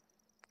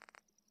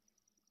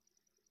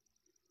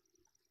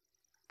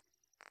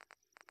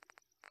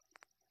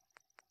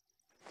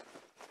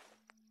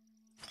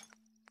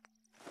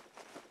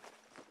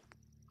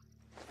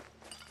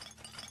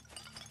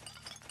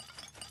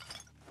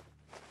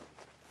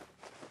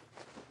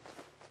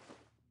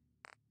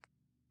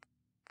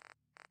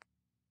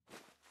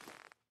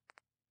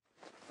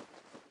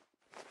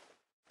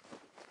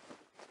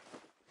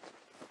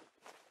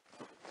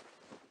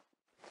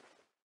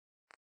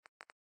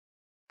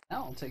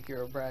 Now I'll take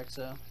your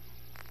Abraxo.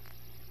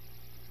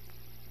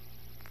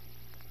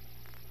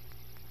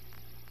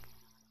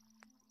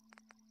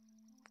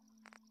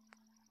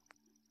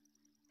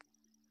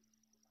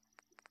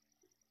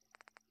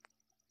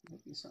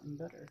 be something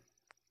better.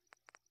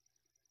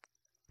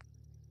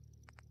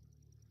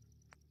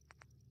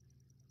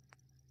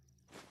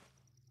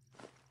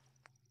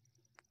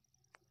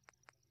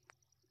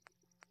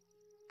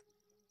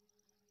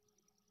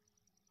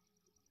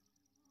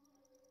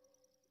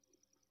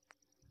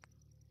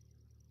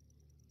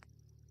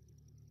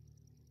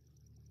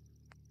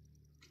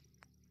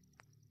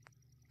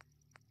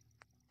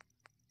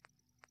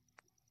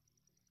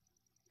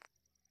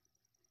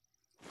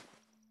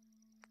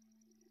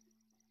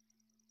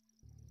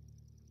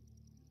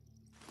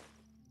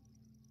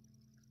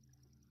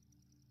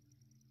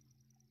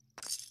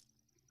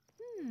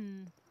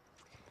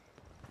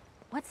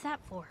 What's that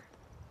for?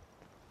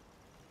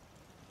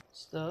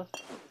 Stuff.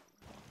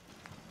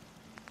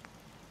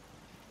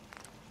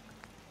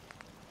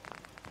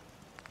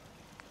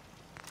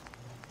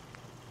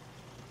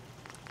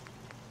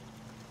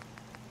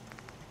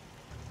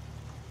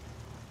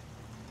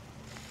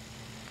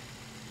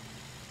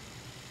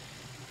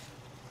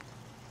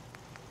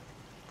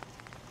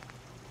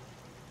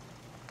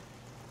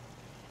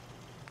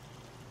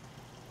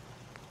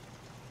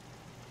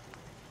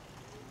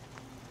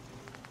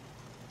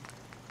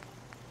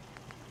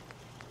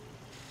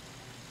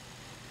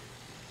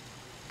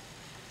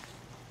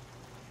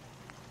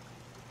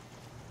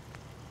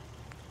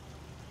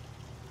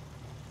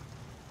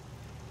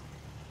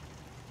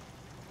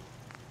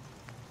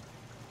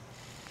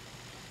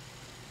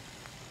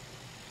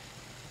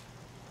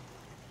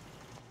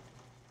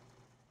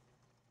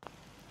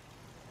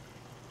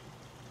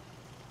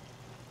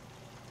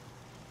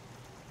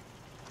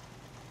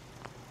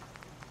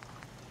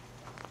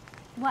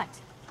 What?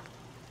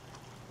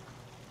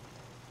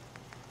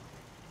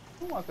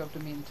 Don't walk up to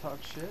me and talk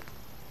shit.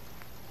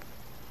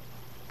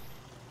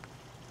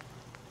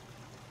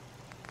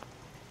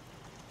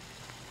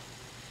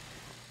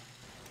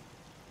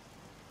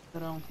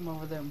 But I don't come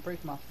over there and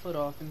break my foot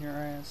off in your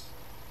ass.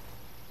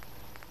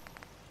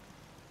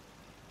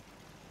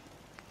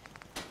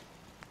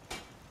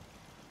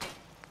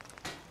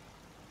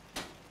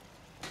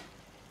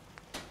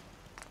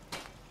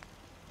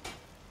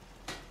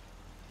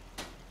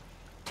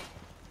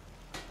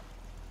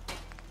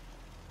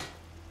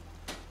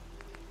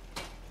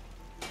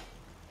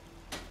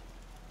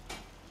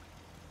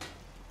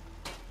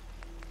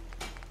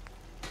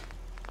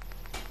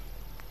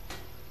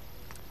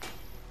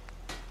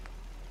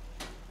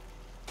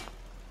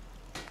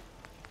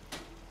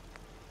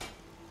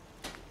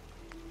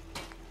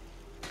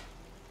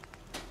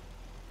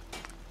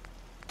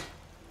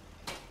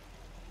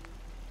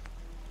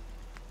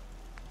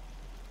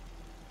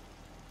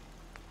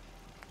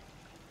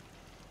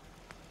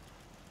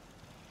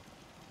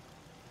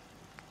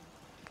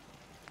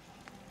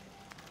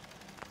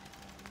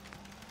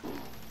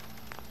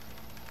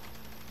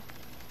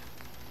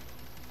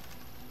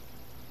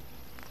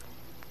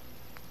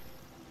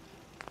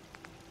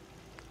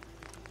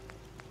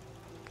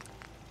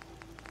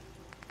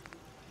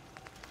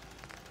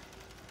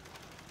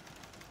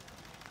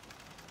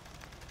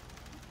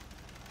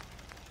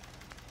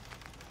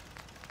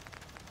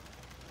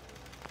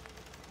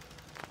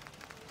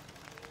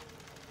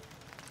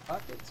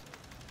 Pockets.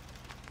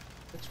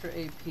 Extra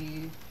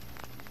AP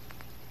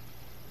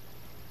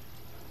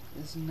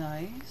is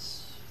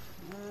nice.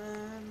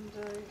 And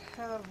I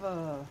have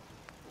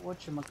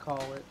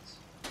whatchamacallit,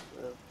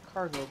 the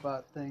cargo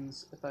bot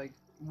things if I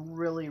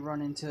really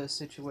run into a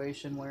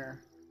situation where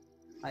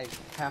I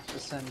have to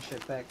send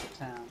shit back to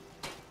town.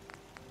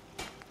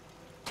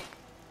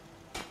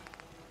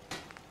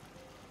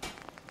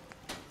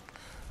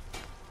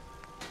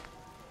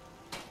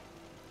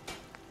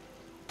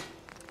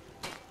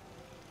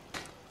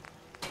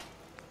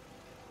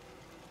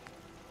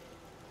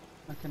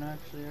 I can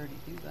actually already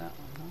do that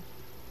one, huh?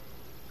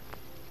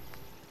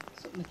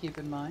 Something to keep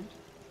in mind.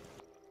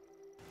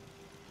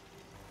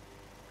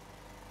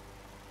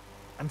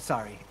 I'm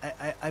sorry.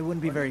 I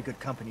wouldn't be very good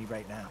company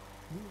right now.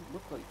 You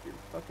look like you're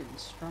fucking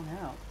strung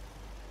out.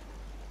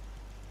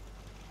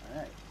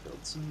 Alright,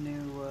 build some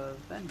new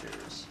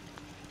vendors.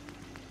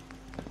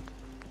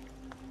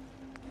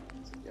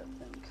 So we got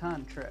them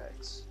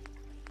contracts.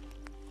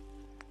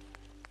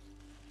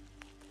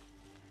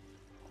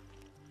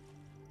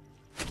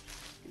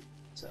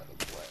 It's out of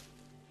the way.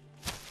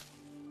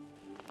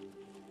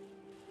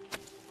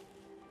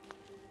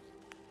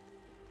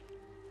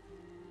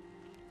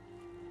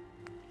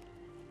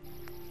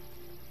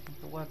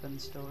 The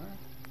weapons store.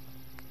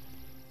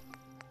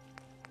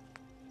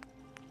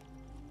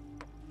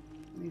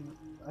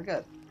 I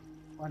got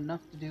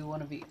enough to do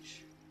one of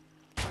each.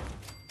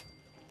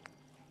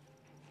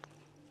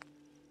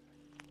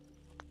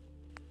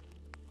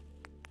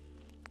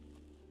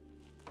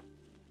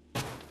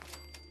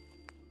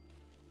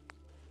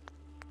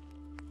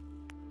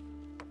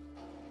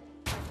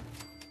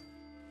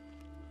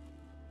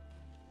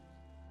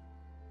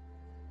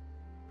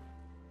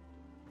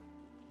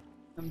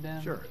 Come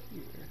down here.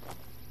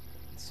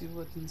 Let's see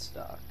what's in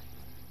stock.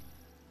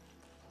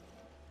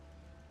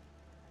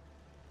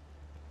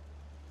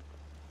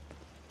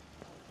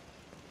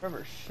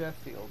 Wherever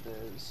Sheffield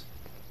is.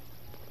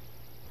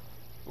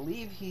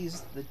 believe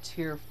he's the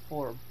tier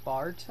 4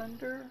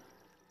 bartender.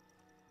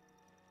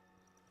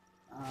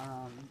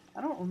 I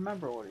don't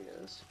remember what he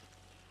is.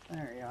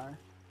 There you are.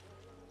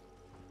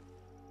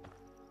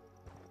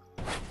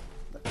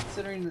 But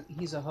considering that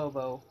he's a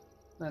hobo,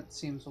 that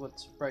seems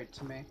what's right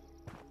to me.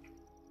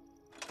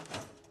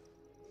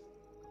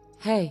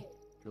 Hey.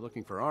 If you're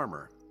looking for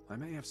armor, I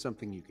may have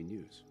something you can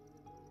use.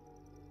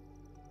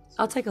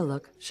 I'll take a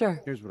look,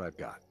 sure. Here's what I've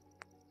got.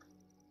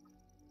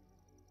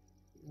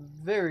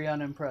 Very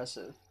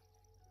unimpressive.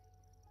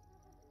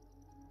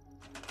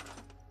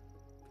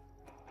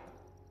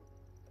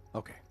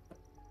 Okay.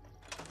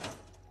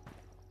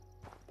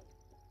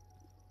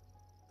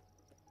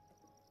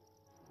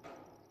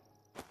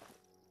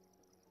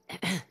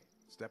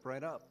 Step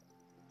right up.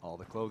 All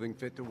the clothing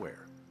fit to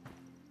wear.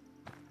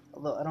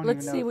 Although I don't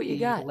Let's even see know what if you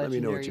the got. Let me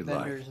know legendary what you'd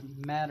like.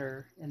 vendors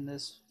matter in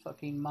this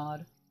fucking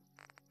mod.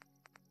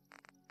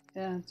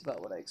 Yeah, it's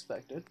about what I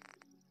expected.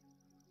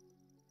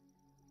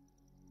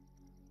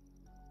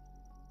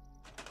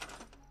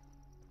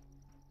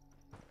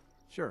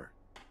 Sure.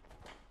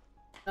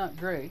 Not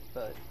great,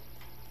 but...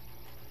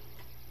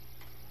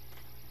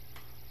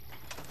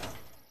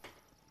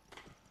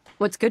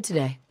 What's good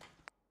today?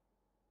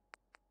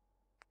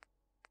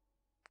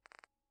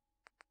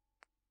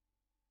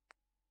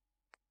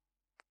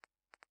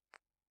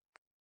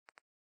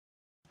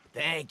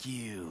 Thank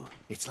you.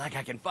 It's like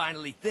I can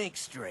finally think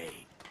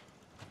straight.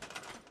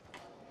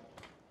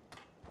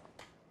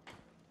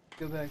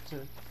 Go back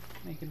to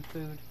making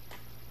food.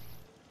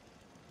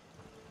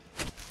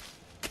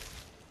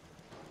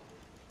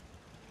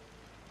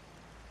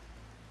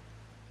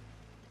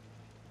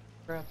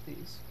 Grab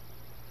these.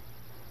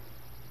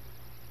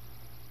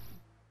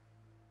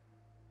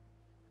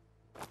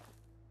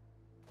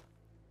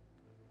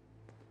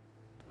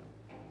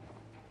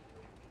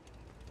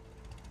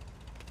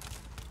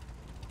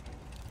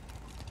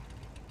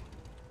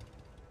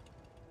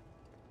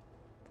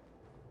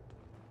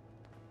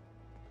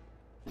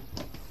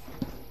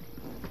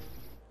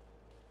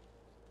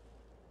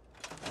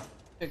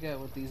 Check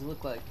out what these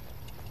look like.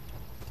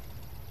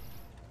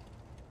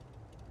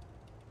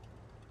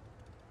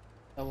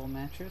 Double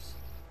mattress.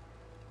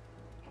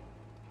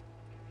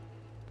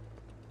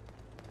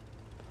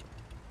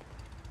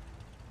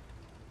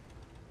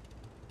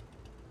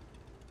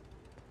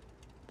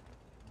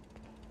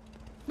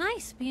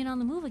 Nice being on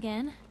the move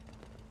again.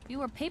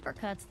 Fewer paper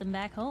cuts than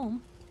back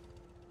home.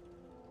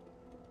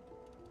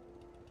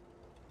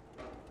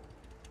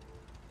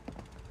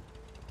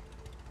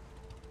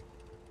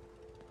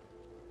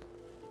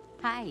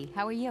 Hi,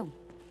 how are you?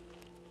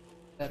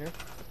 Better.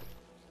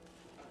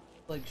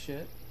 Like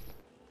shit.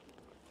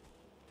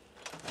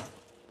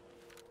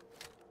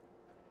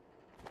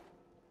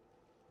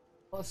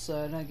 Plus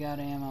side, I got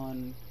ammo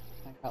and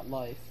I got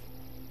life.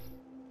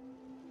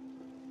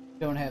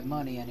 Don't have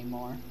money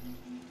anymore.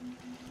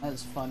 That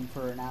was fun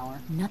for an hour.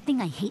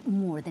 Nothing I hate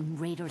more than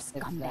raider If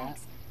that.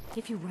 scumbags.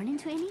 If you run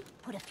into any,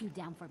 put a few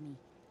down for me.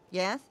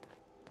 Yes?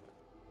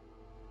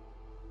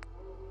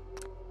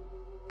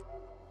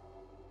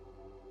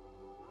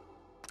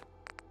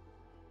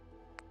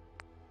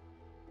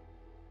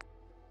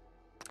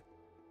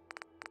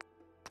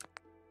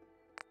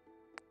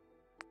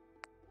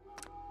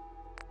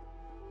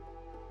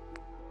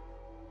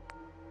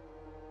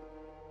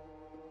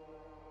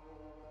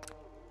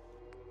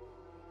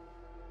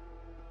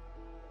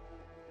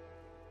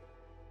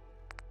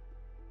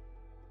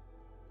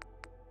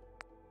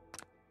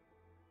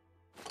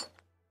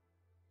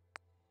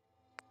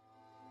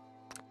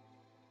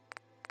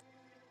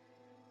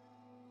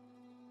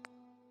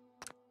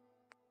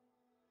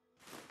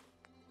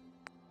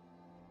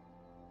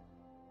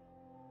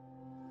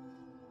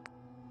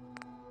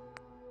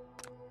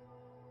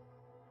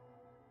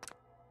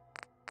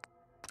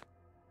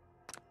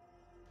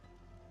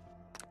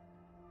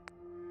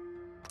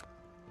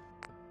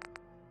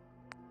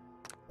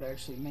 Could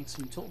actually make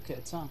some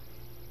toolkits, huh?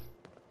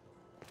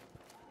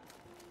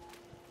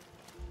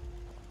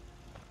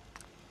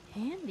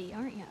 Handy,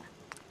 aren't ya?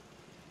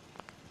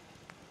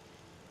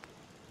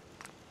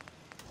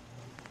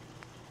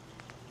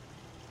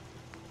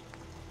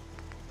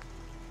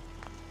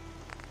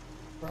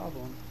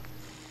 Problem.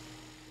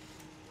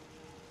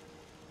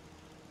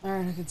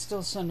 Alright, I could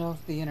still send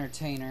off the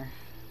entertainer.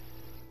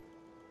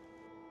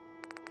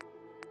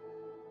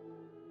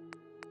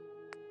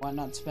 Why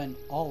not spend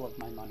all of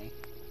my money?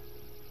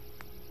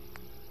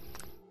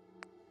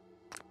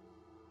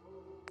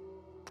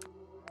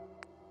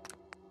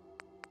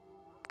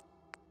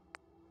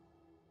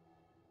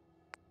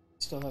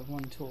 Still have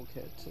one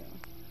toolkit too.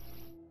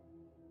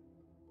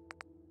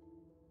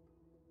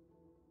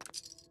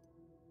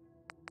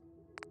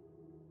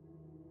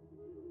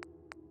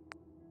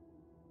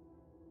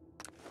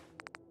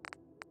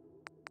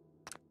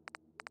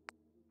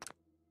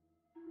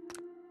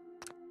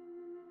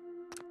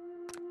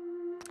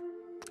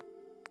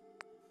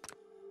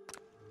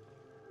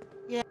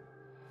 Yeah.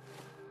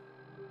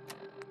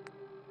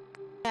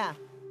 Yeah.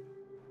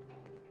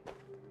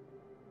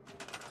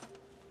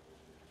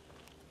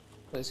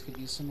 Place could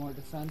use some more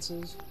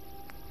defenses.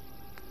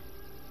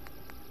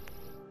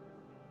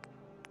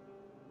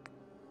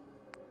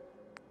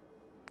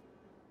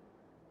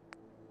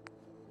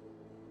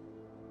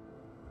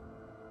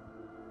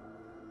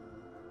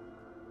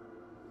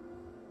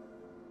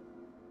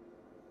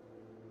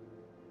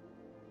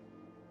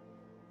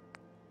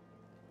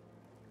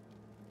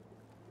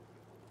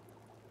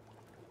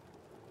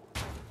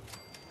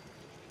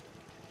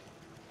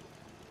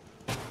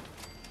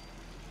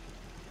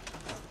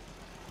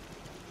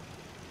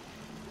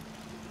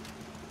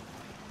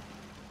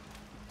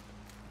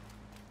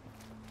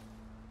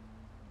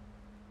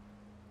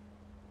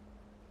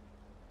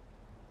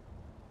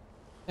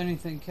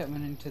 Anything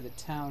coming into the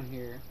town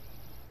here,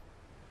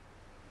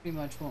 pretty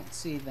much won't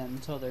see them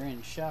until they're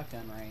in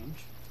shotgun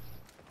range.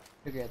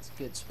 Figure that's a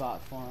good spot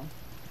for them.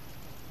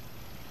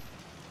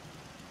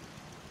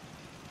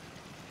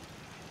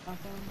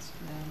 Shotguns?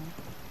 No,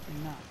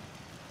 they're not.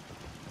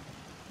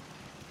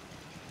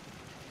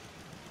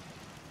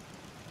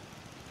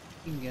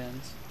 Machine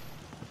guns.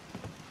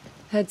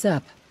 Heads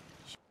up.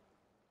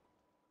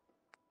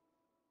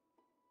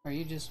 Are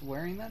you just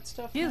wearing that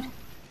stuff Dude. now?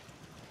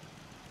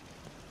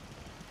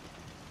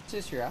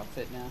 It's just your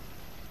outfit now.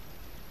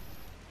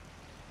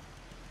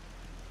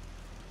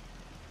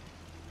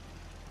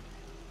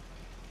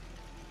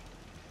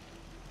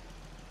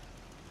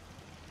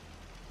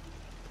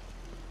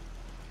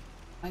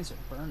 Eyes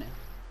are burning.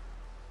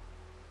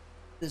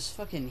 This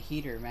fucking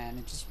heater, man,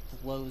 it just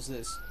blows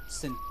this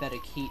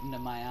synthetic heat into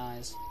my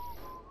eyes.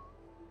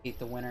 Hate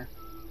the winter.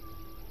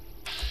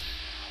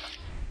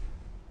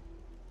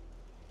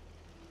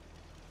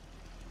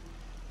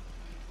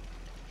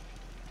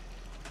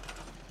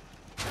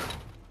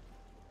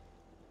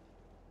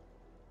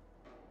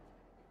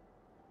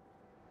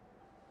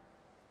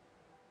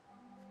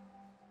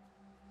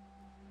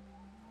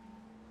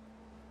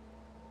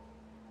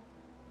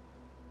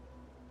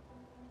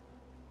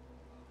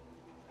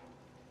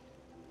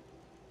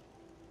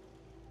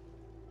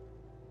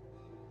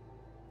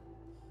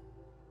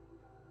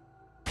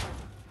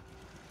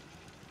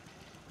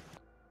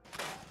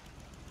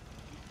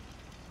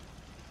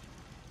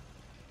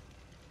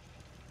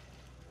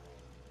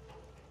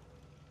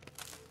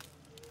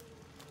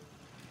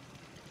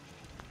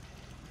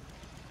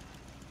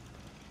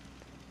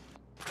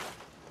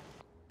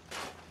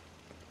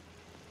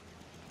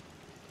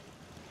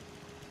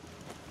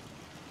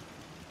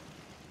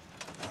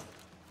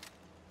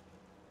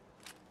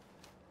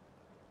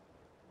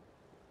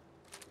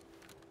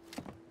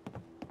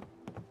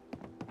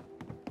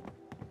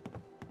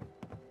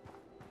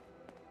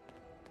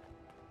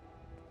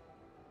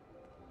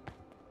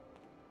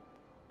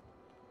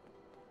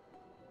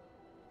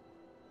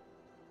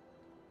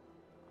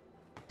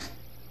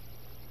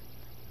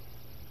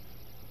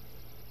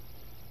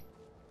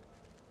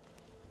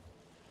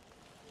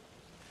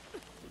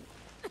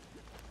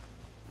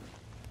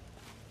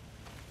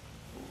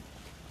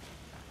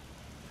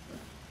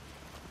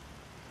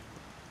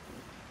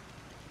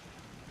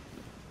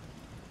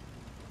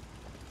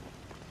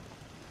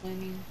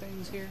 Cleaning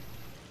things here.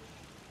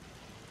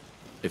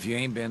 If you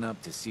ain't been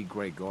up to see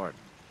Grey Garden,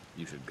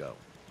 you should go.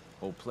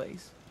 Whole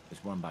place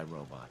is run by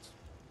robots.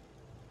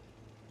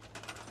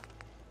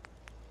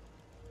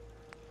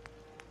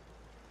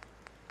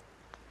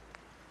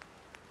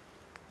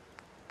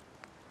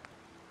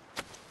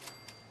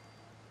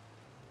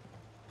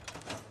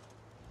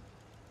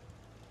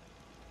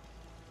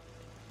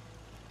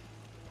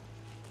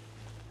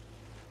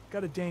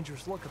 Got a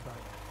dangerous look about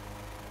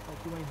you.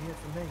 Hope you ain't here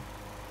for me.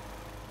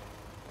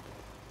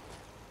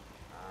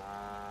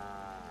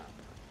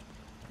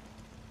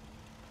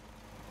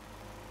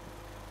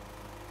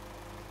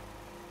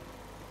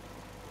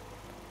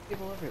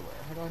 People everywhere.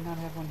 How do I not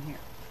have one here?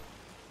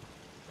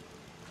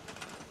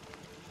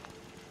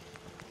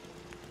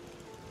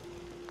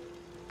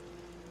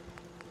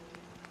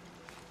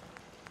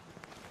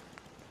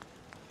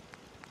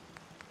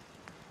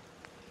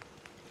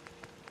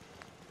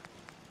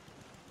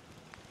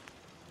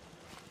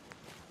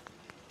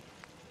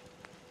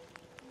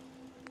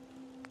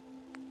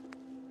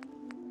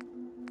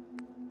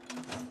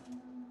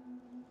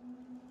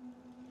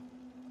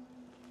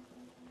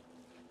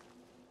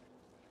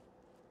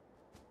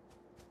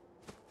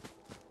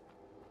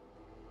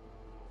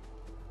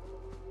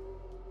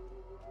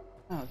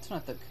 Oh, it's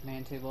not the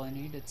command table I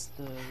need, it's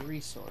the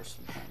resource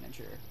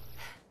manager.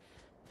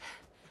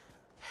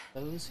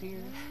 Those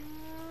here?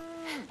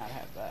 I'd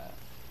have that.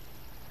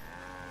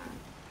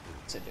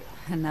 What's it do?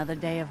 Another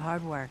day of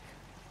hard work.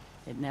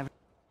 It never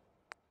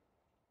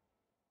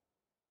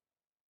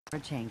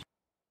changes.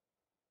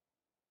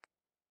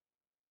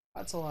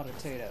 That's a lot of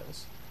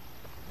potatoes.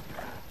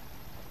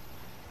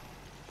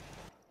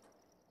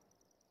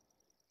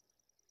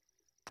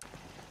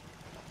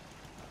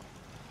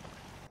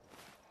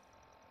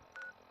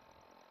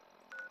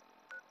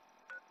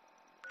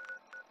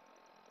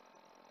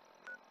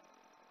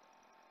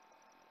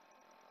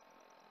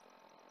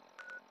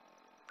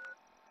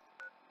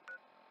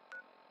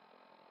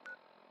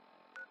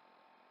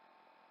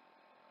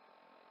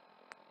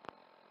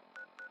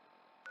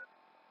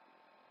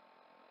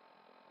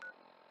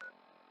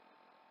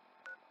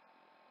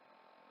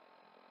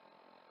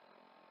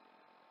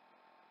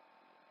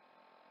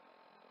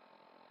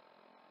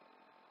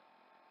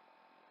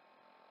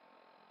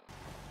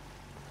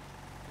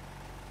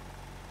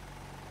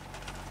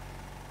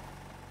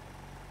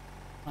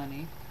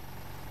 Plenty.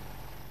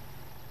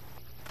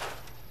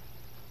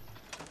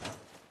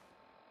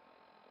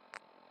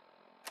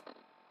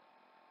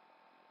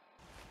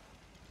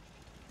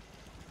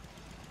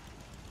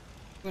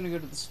 I'm gonna go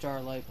to the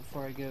Starlight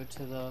before I go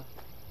to the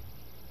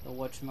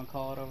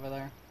whatchamacallit over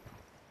there.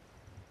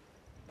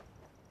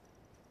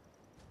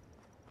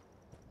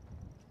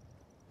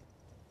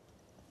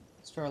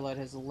 Starlight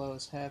has the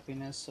lowest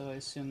happiness, so I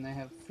assume they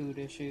have food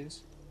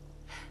issues.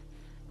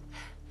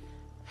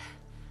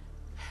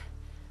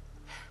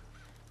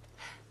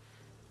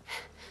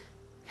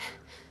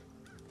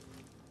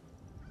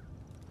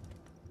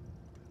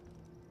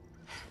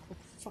 What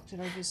the fuck did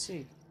I just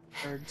see?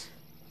 Birds.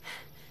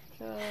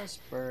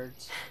 Just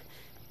birds.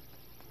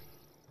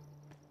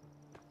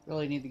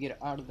 Really need to get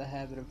out of the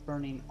habit of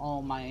burning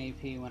all my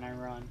AP when I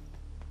run.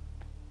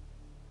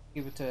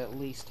 Give it to at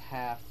least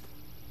half.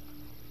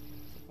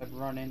 If I'd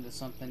run into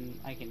something,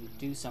 I can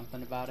do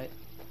something about it.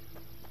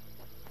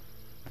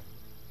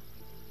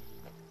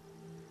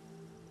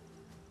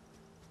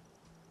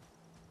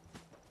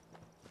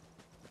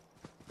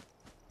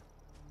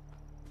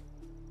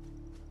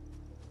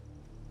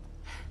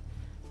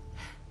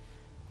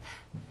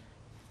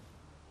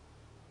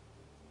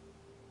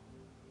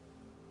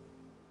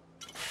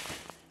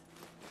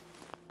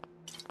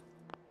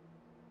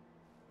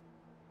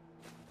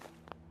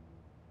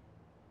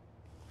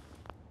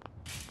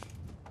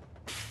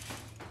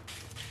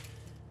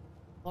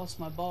 Lost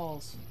my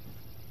balls.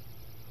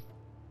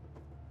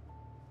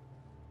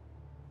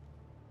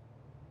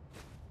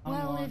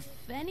 Well, if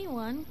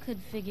anyone could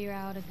figure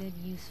out a good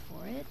use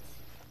for it.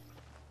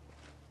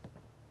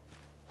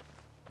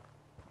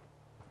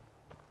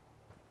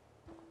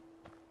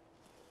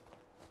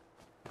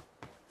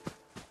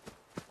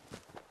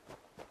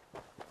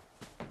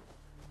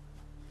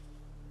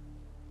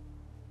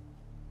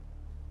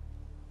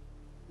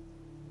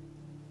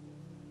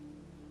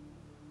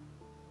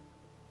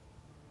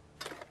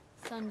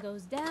 Sun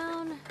goes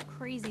down,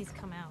 crazies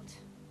come out. Is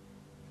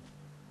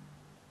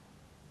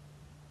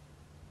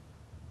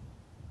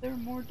there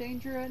more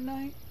danger at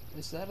night?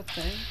 Is that a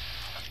thing?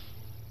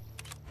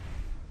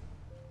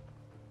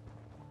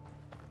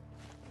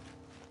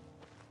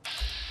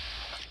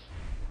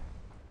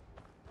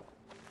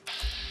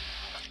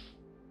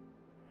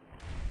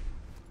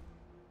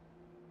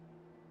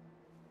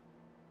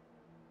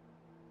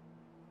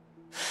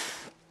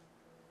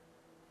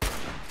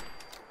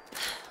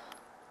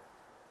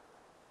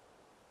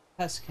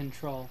 Pest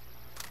control.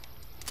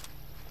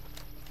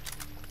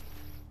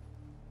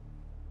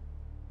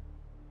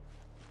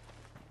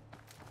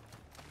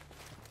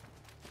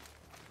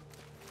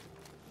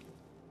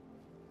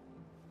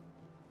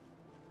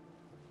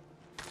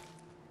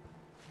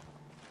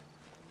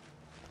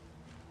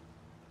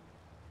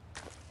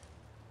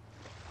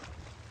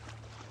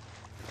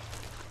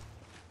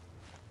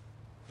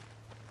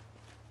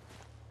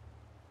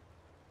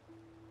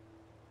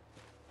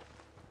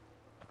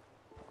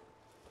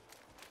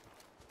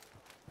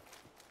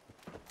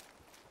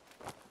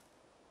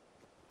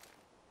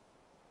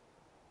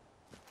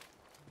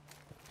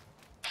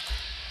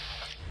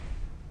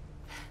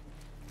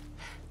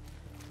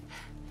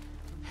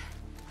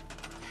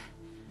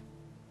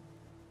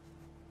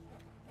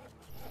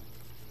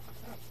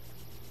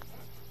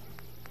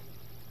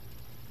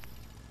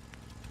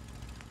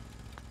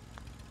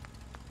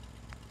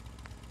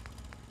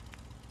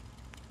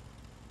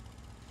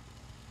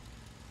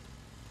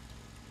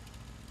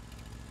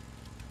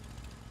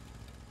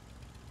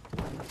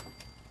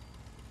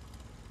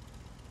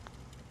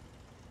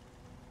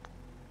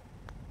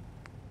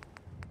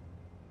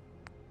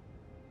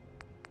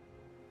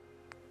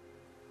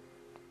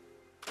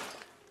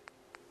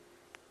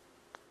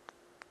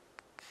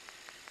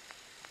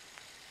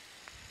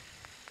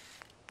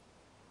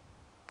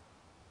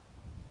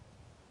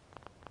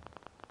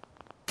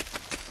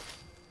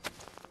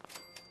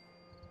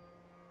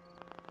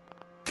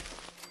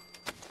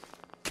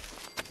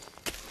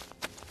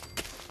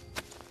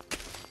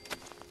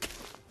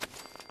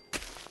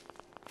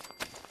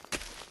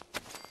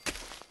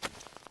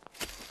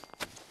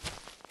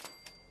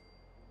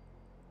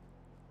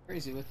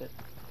 Crazy with it.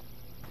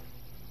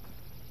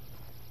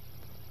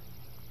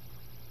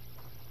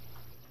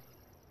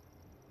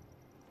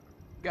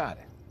 Got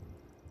it.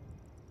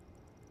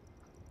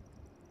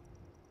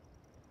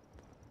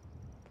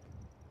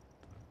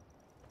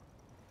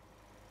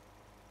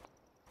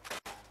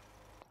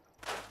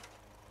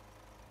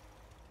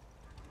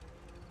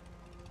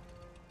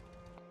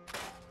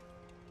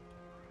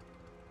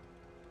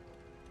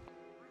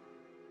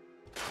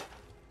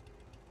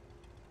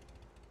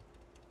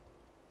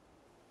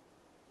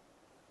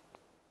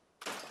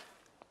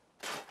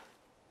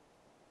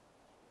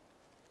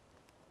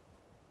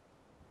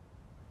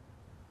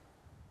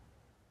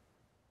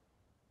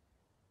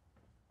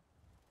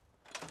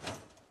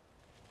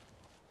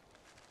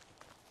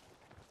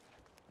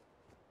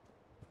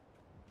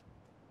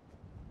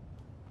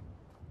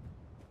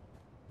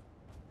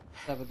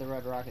 Stop at the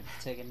Red Rocket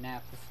to take a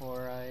nap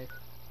before I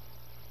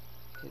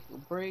take a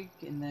break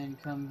and then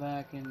come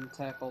back and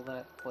tackle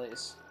that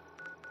place.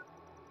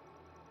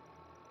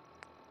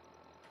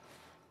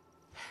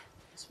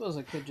 I suppose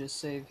I could just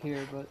save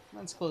here, but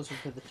that's closer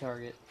to the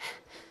target.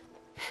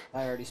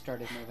 I already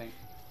started moving.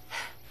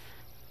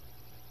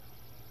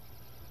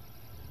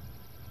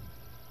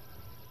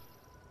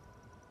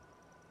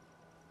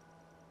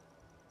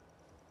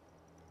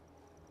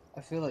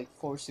 I feel like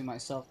forcing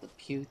myself to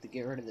puke to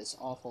get rid of this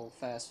awful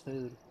fast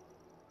food.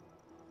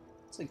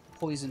 It's like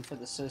poison for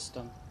the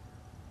system.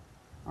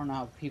 I don't know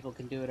how people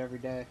can do it every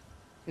day.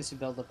 I guess you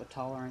build up a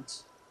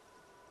tolerance.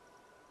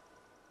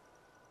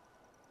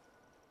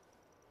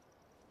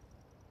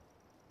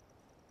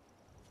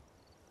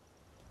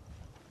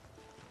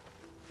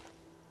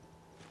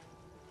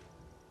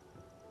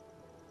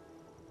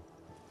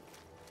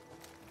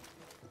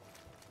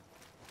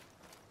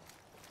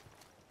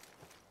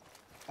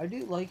 I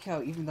do like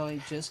how even though I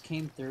just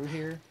came through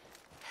here,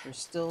 there's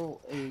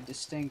still a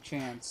distinct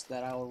chance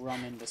that I will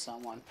run into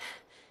someone.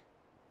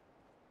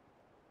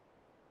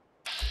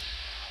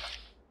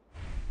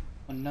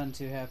 I'm none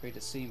too happy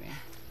to see me.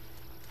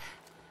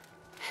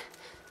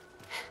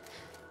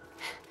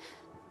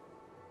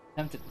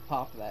 Tempted to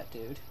pop that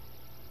dude,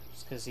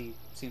 just because he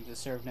seems to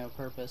serve no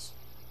purpose.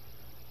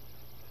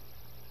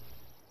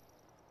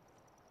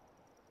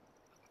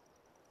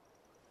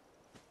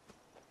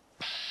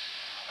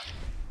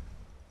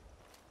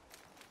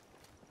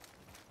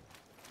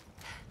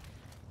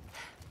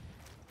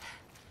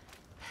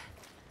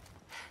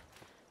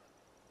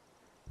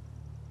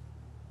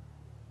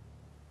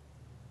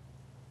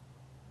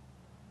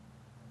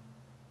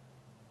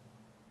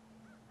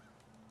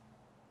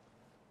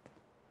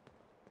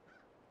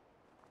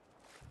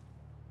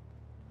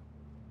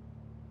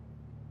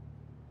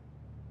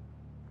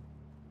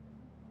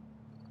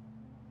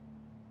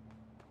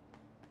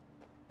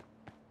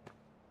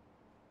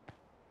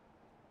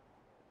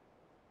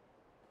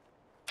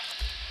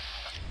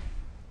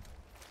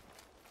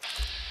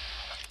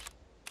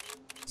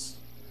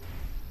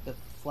 The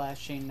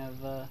flashing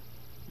of the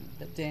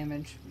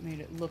damage made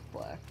it look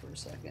black for a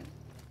second.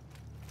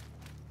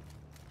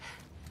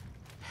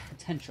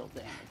 Potential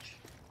damage.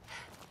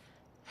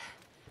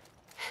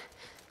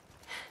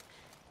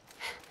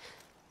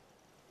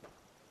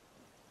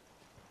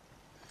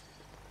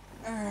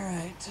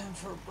 Alright, time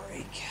for a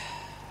break.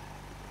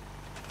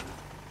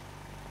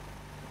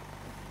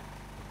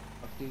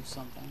 I'll do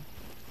something.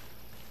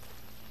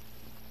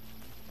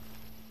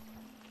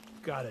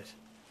 Got it.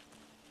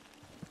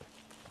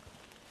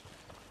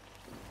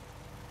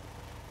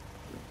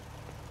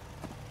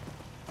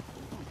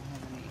 I don't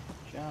have any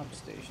job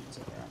stations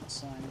that are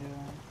unassigned, do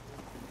I?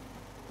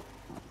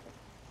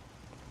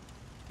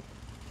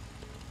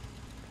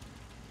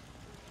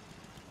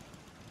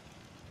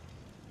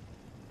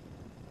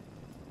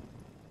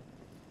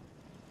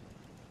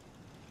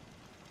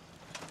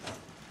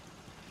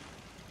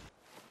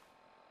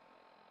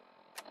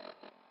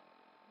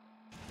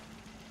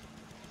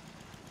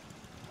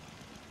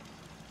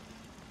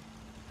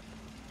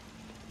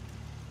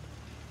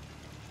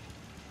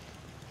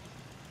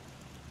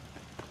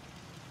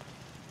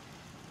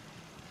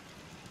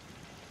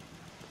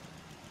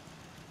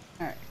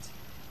 Alright.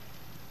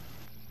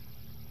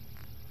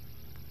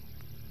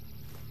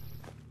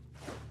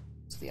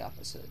 It's the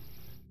opposite.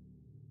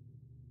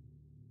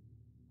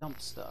 Dump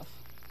stuff.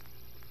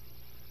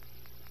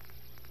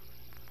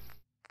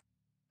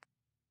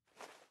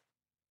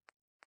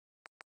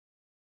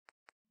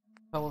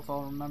 Hell if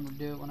I'll remember to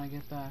do it when I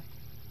get back.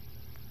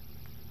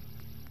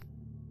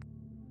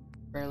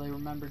 Barely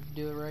remember to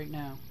do it right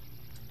now.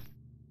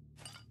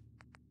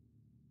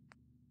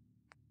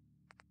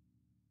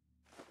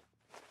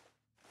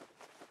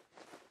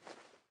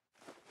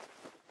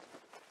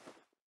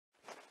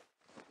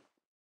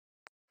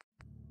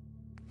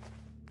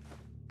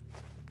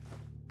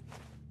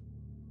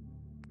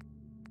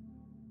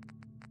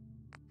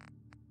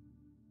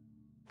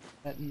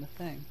 That in the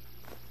thing.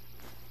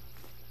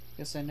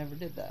 Guess I never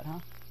did that, huh?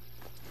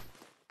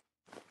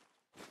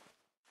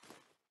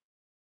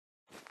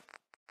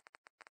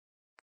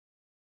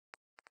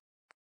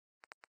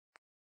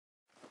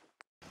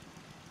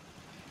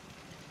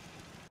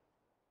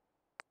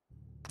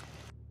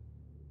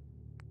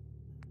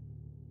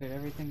 Did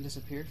everything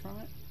disappeared from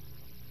it?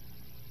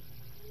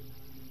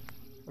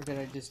 Or did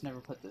I just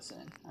never put this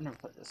in? I never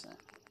put this in.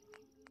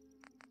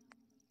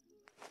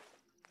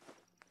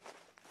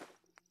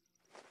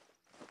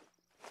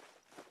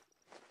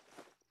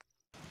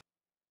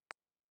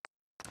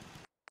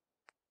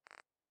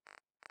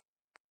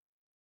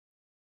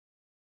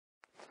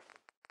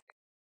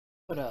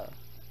 Put a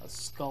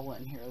skull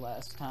in here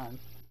last time.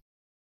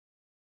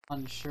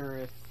 Unsure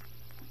if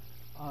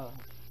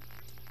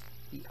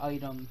the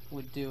item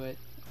would do it.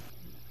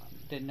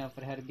 Didn't know if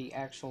it had to be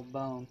actual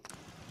bone.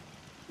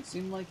 It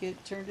seemed like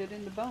it turned it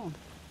into bone.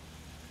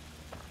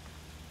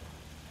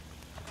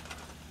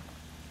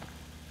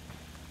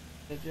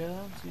 Got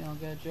jobs? Y'all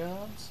got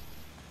jobs?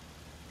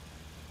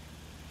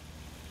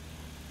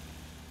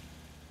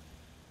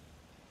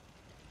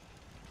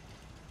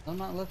 I'm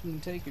not looking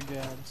to take your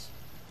jobs.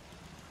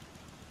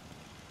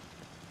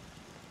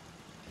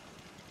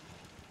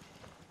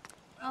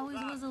 Always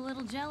was a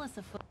little jealous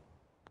of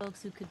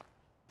folks who could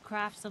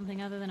craft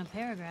something other than a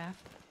paragraph.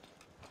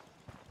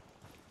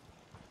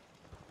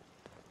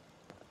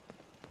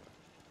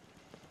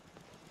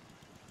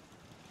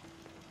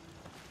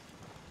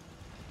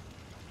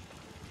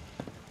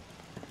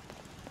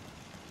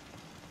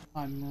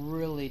 I'm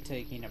really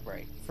taking a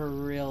break. For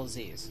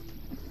realsies.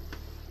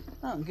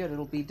 Oh, good,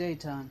 it'll be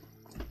daytime.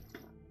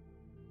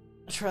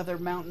 much rather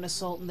mountain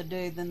assault in the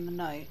day than the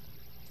night,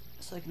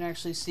 so I can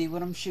actually see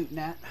what I'm shooting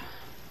at.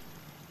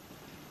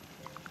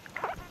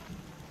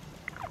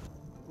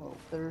 Well,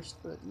 thirst,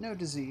 but no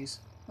disease.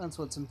 That's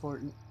what's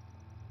important.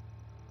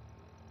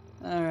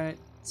 Alright,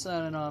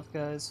 signing off,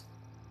 guys.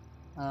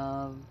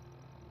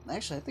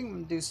 Actually, I think I'm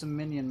gonna do some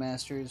minion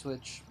masters,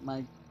 which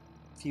my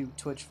few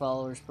Twitch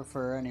followers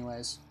prefer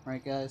anyways.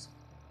 Right, guys?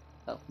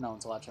 Oh, no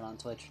one's watching on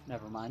Twitch.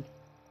 Never mind.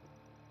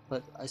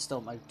 But I still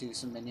might do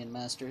some minion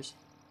masters.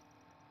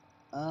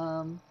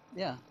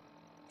 Yeah.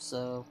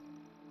 So,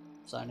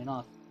 signing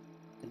off.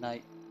 Good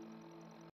night.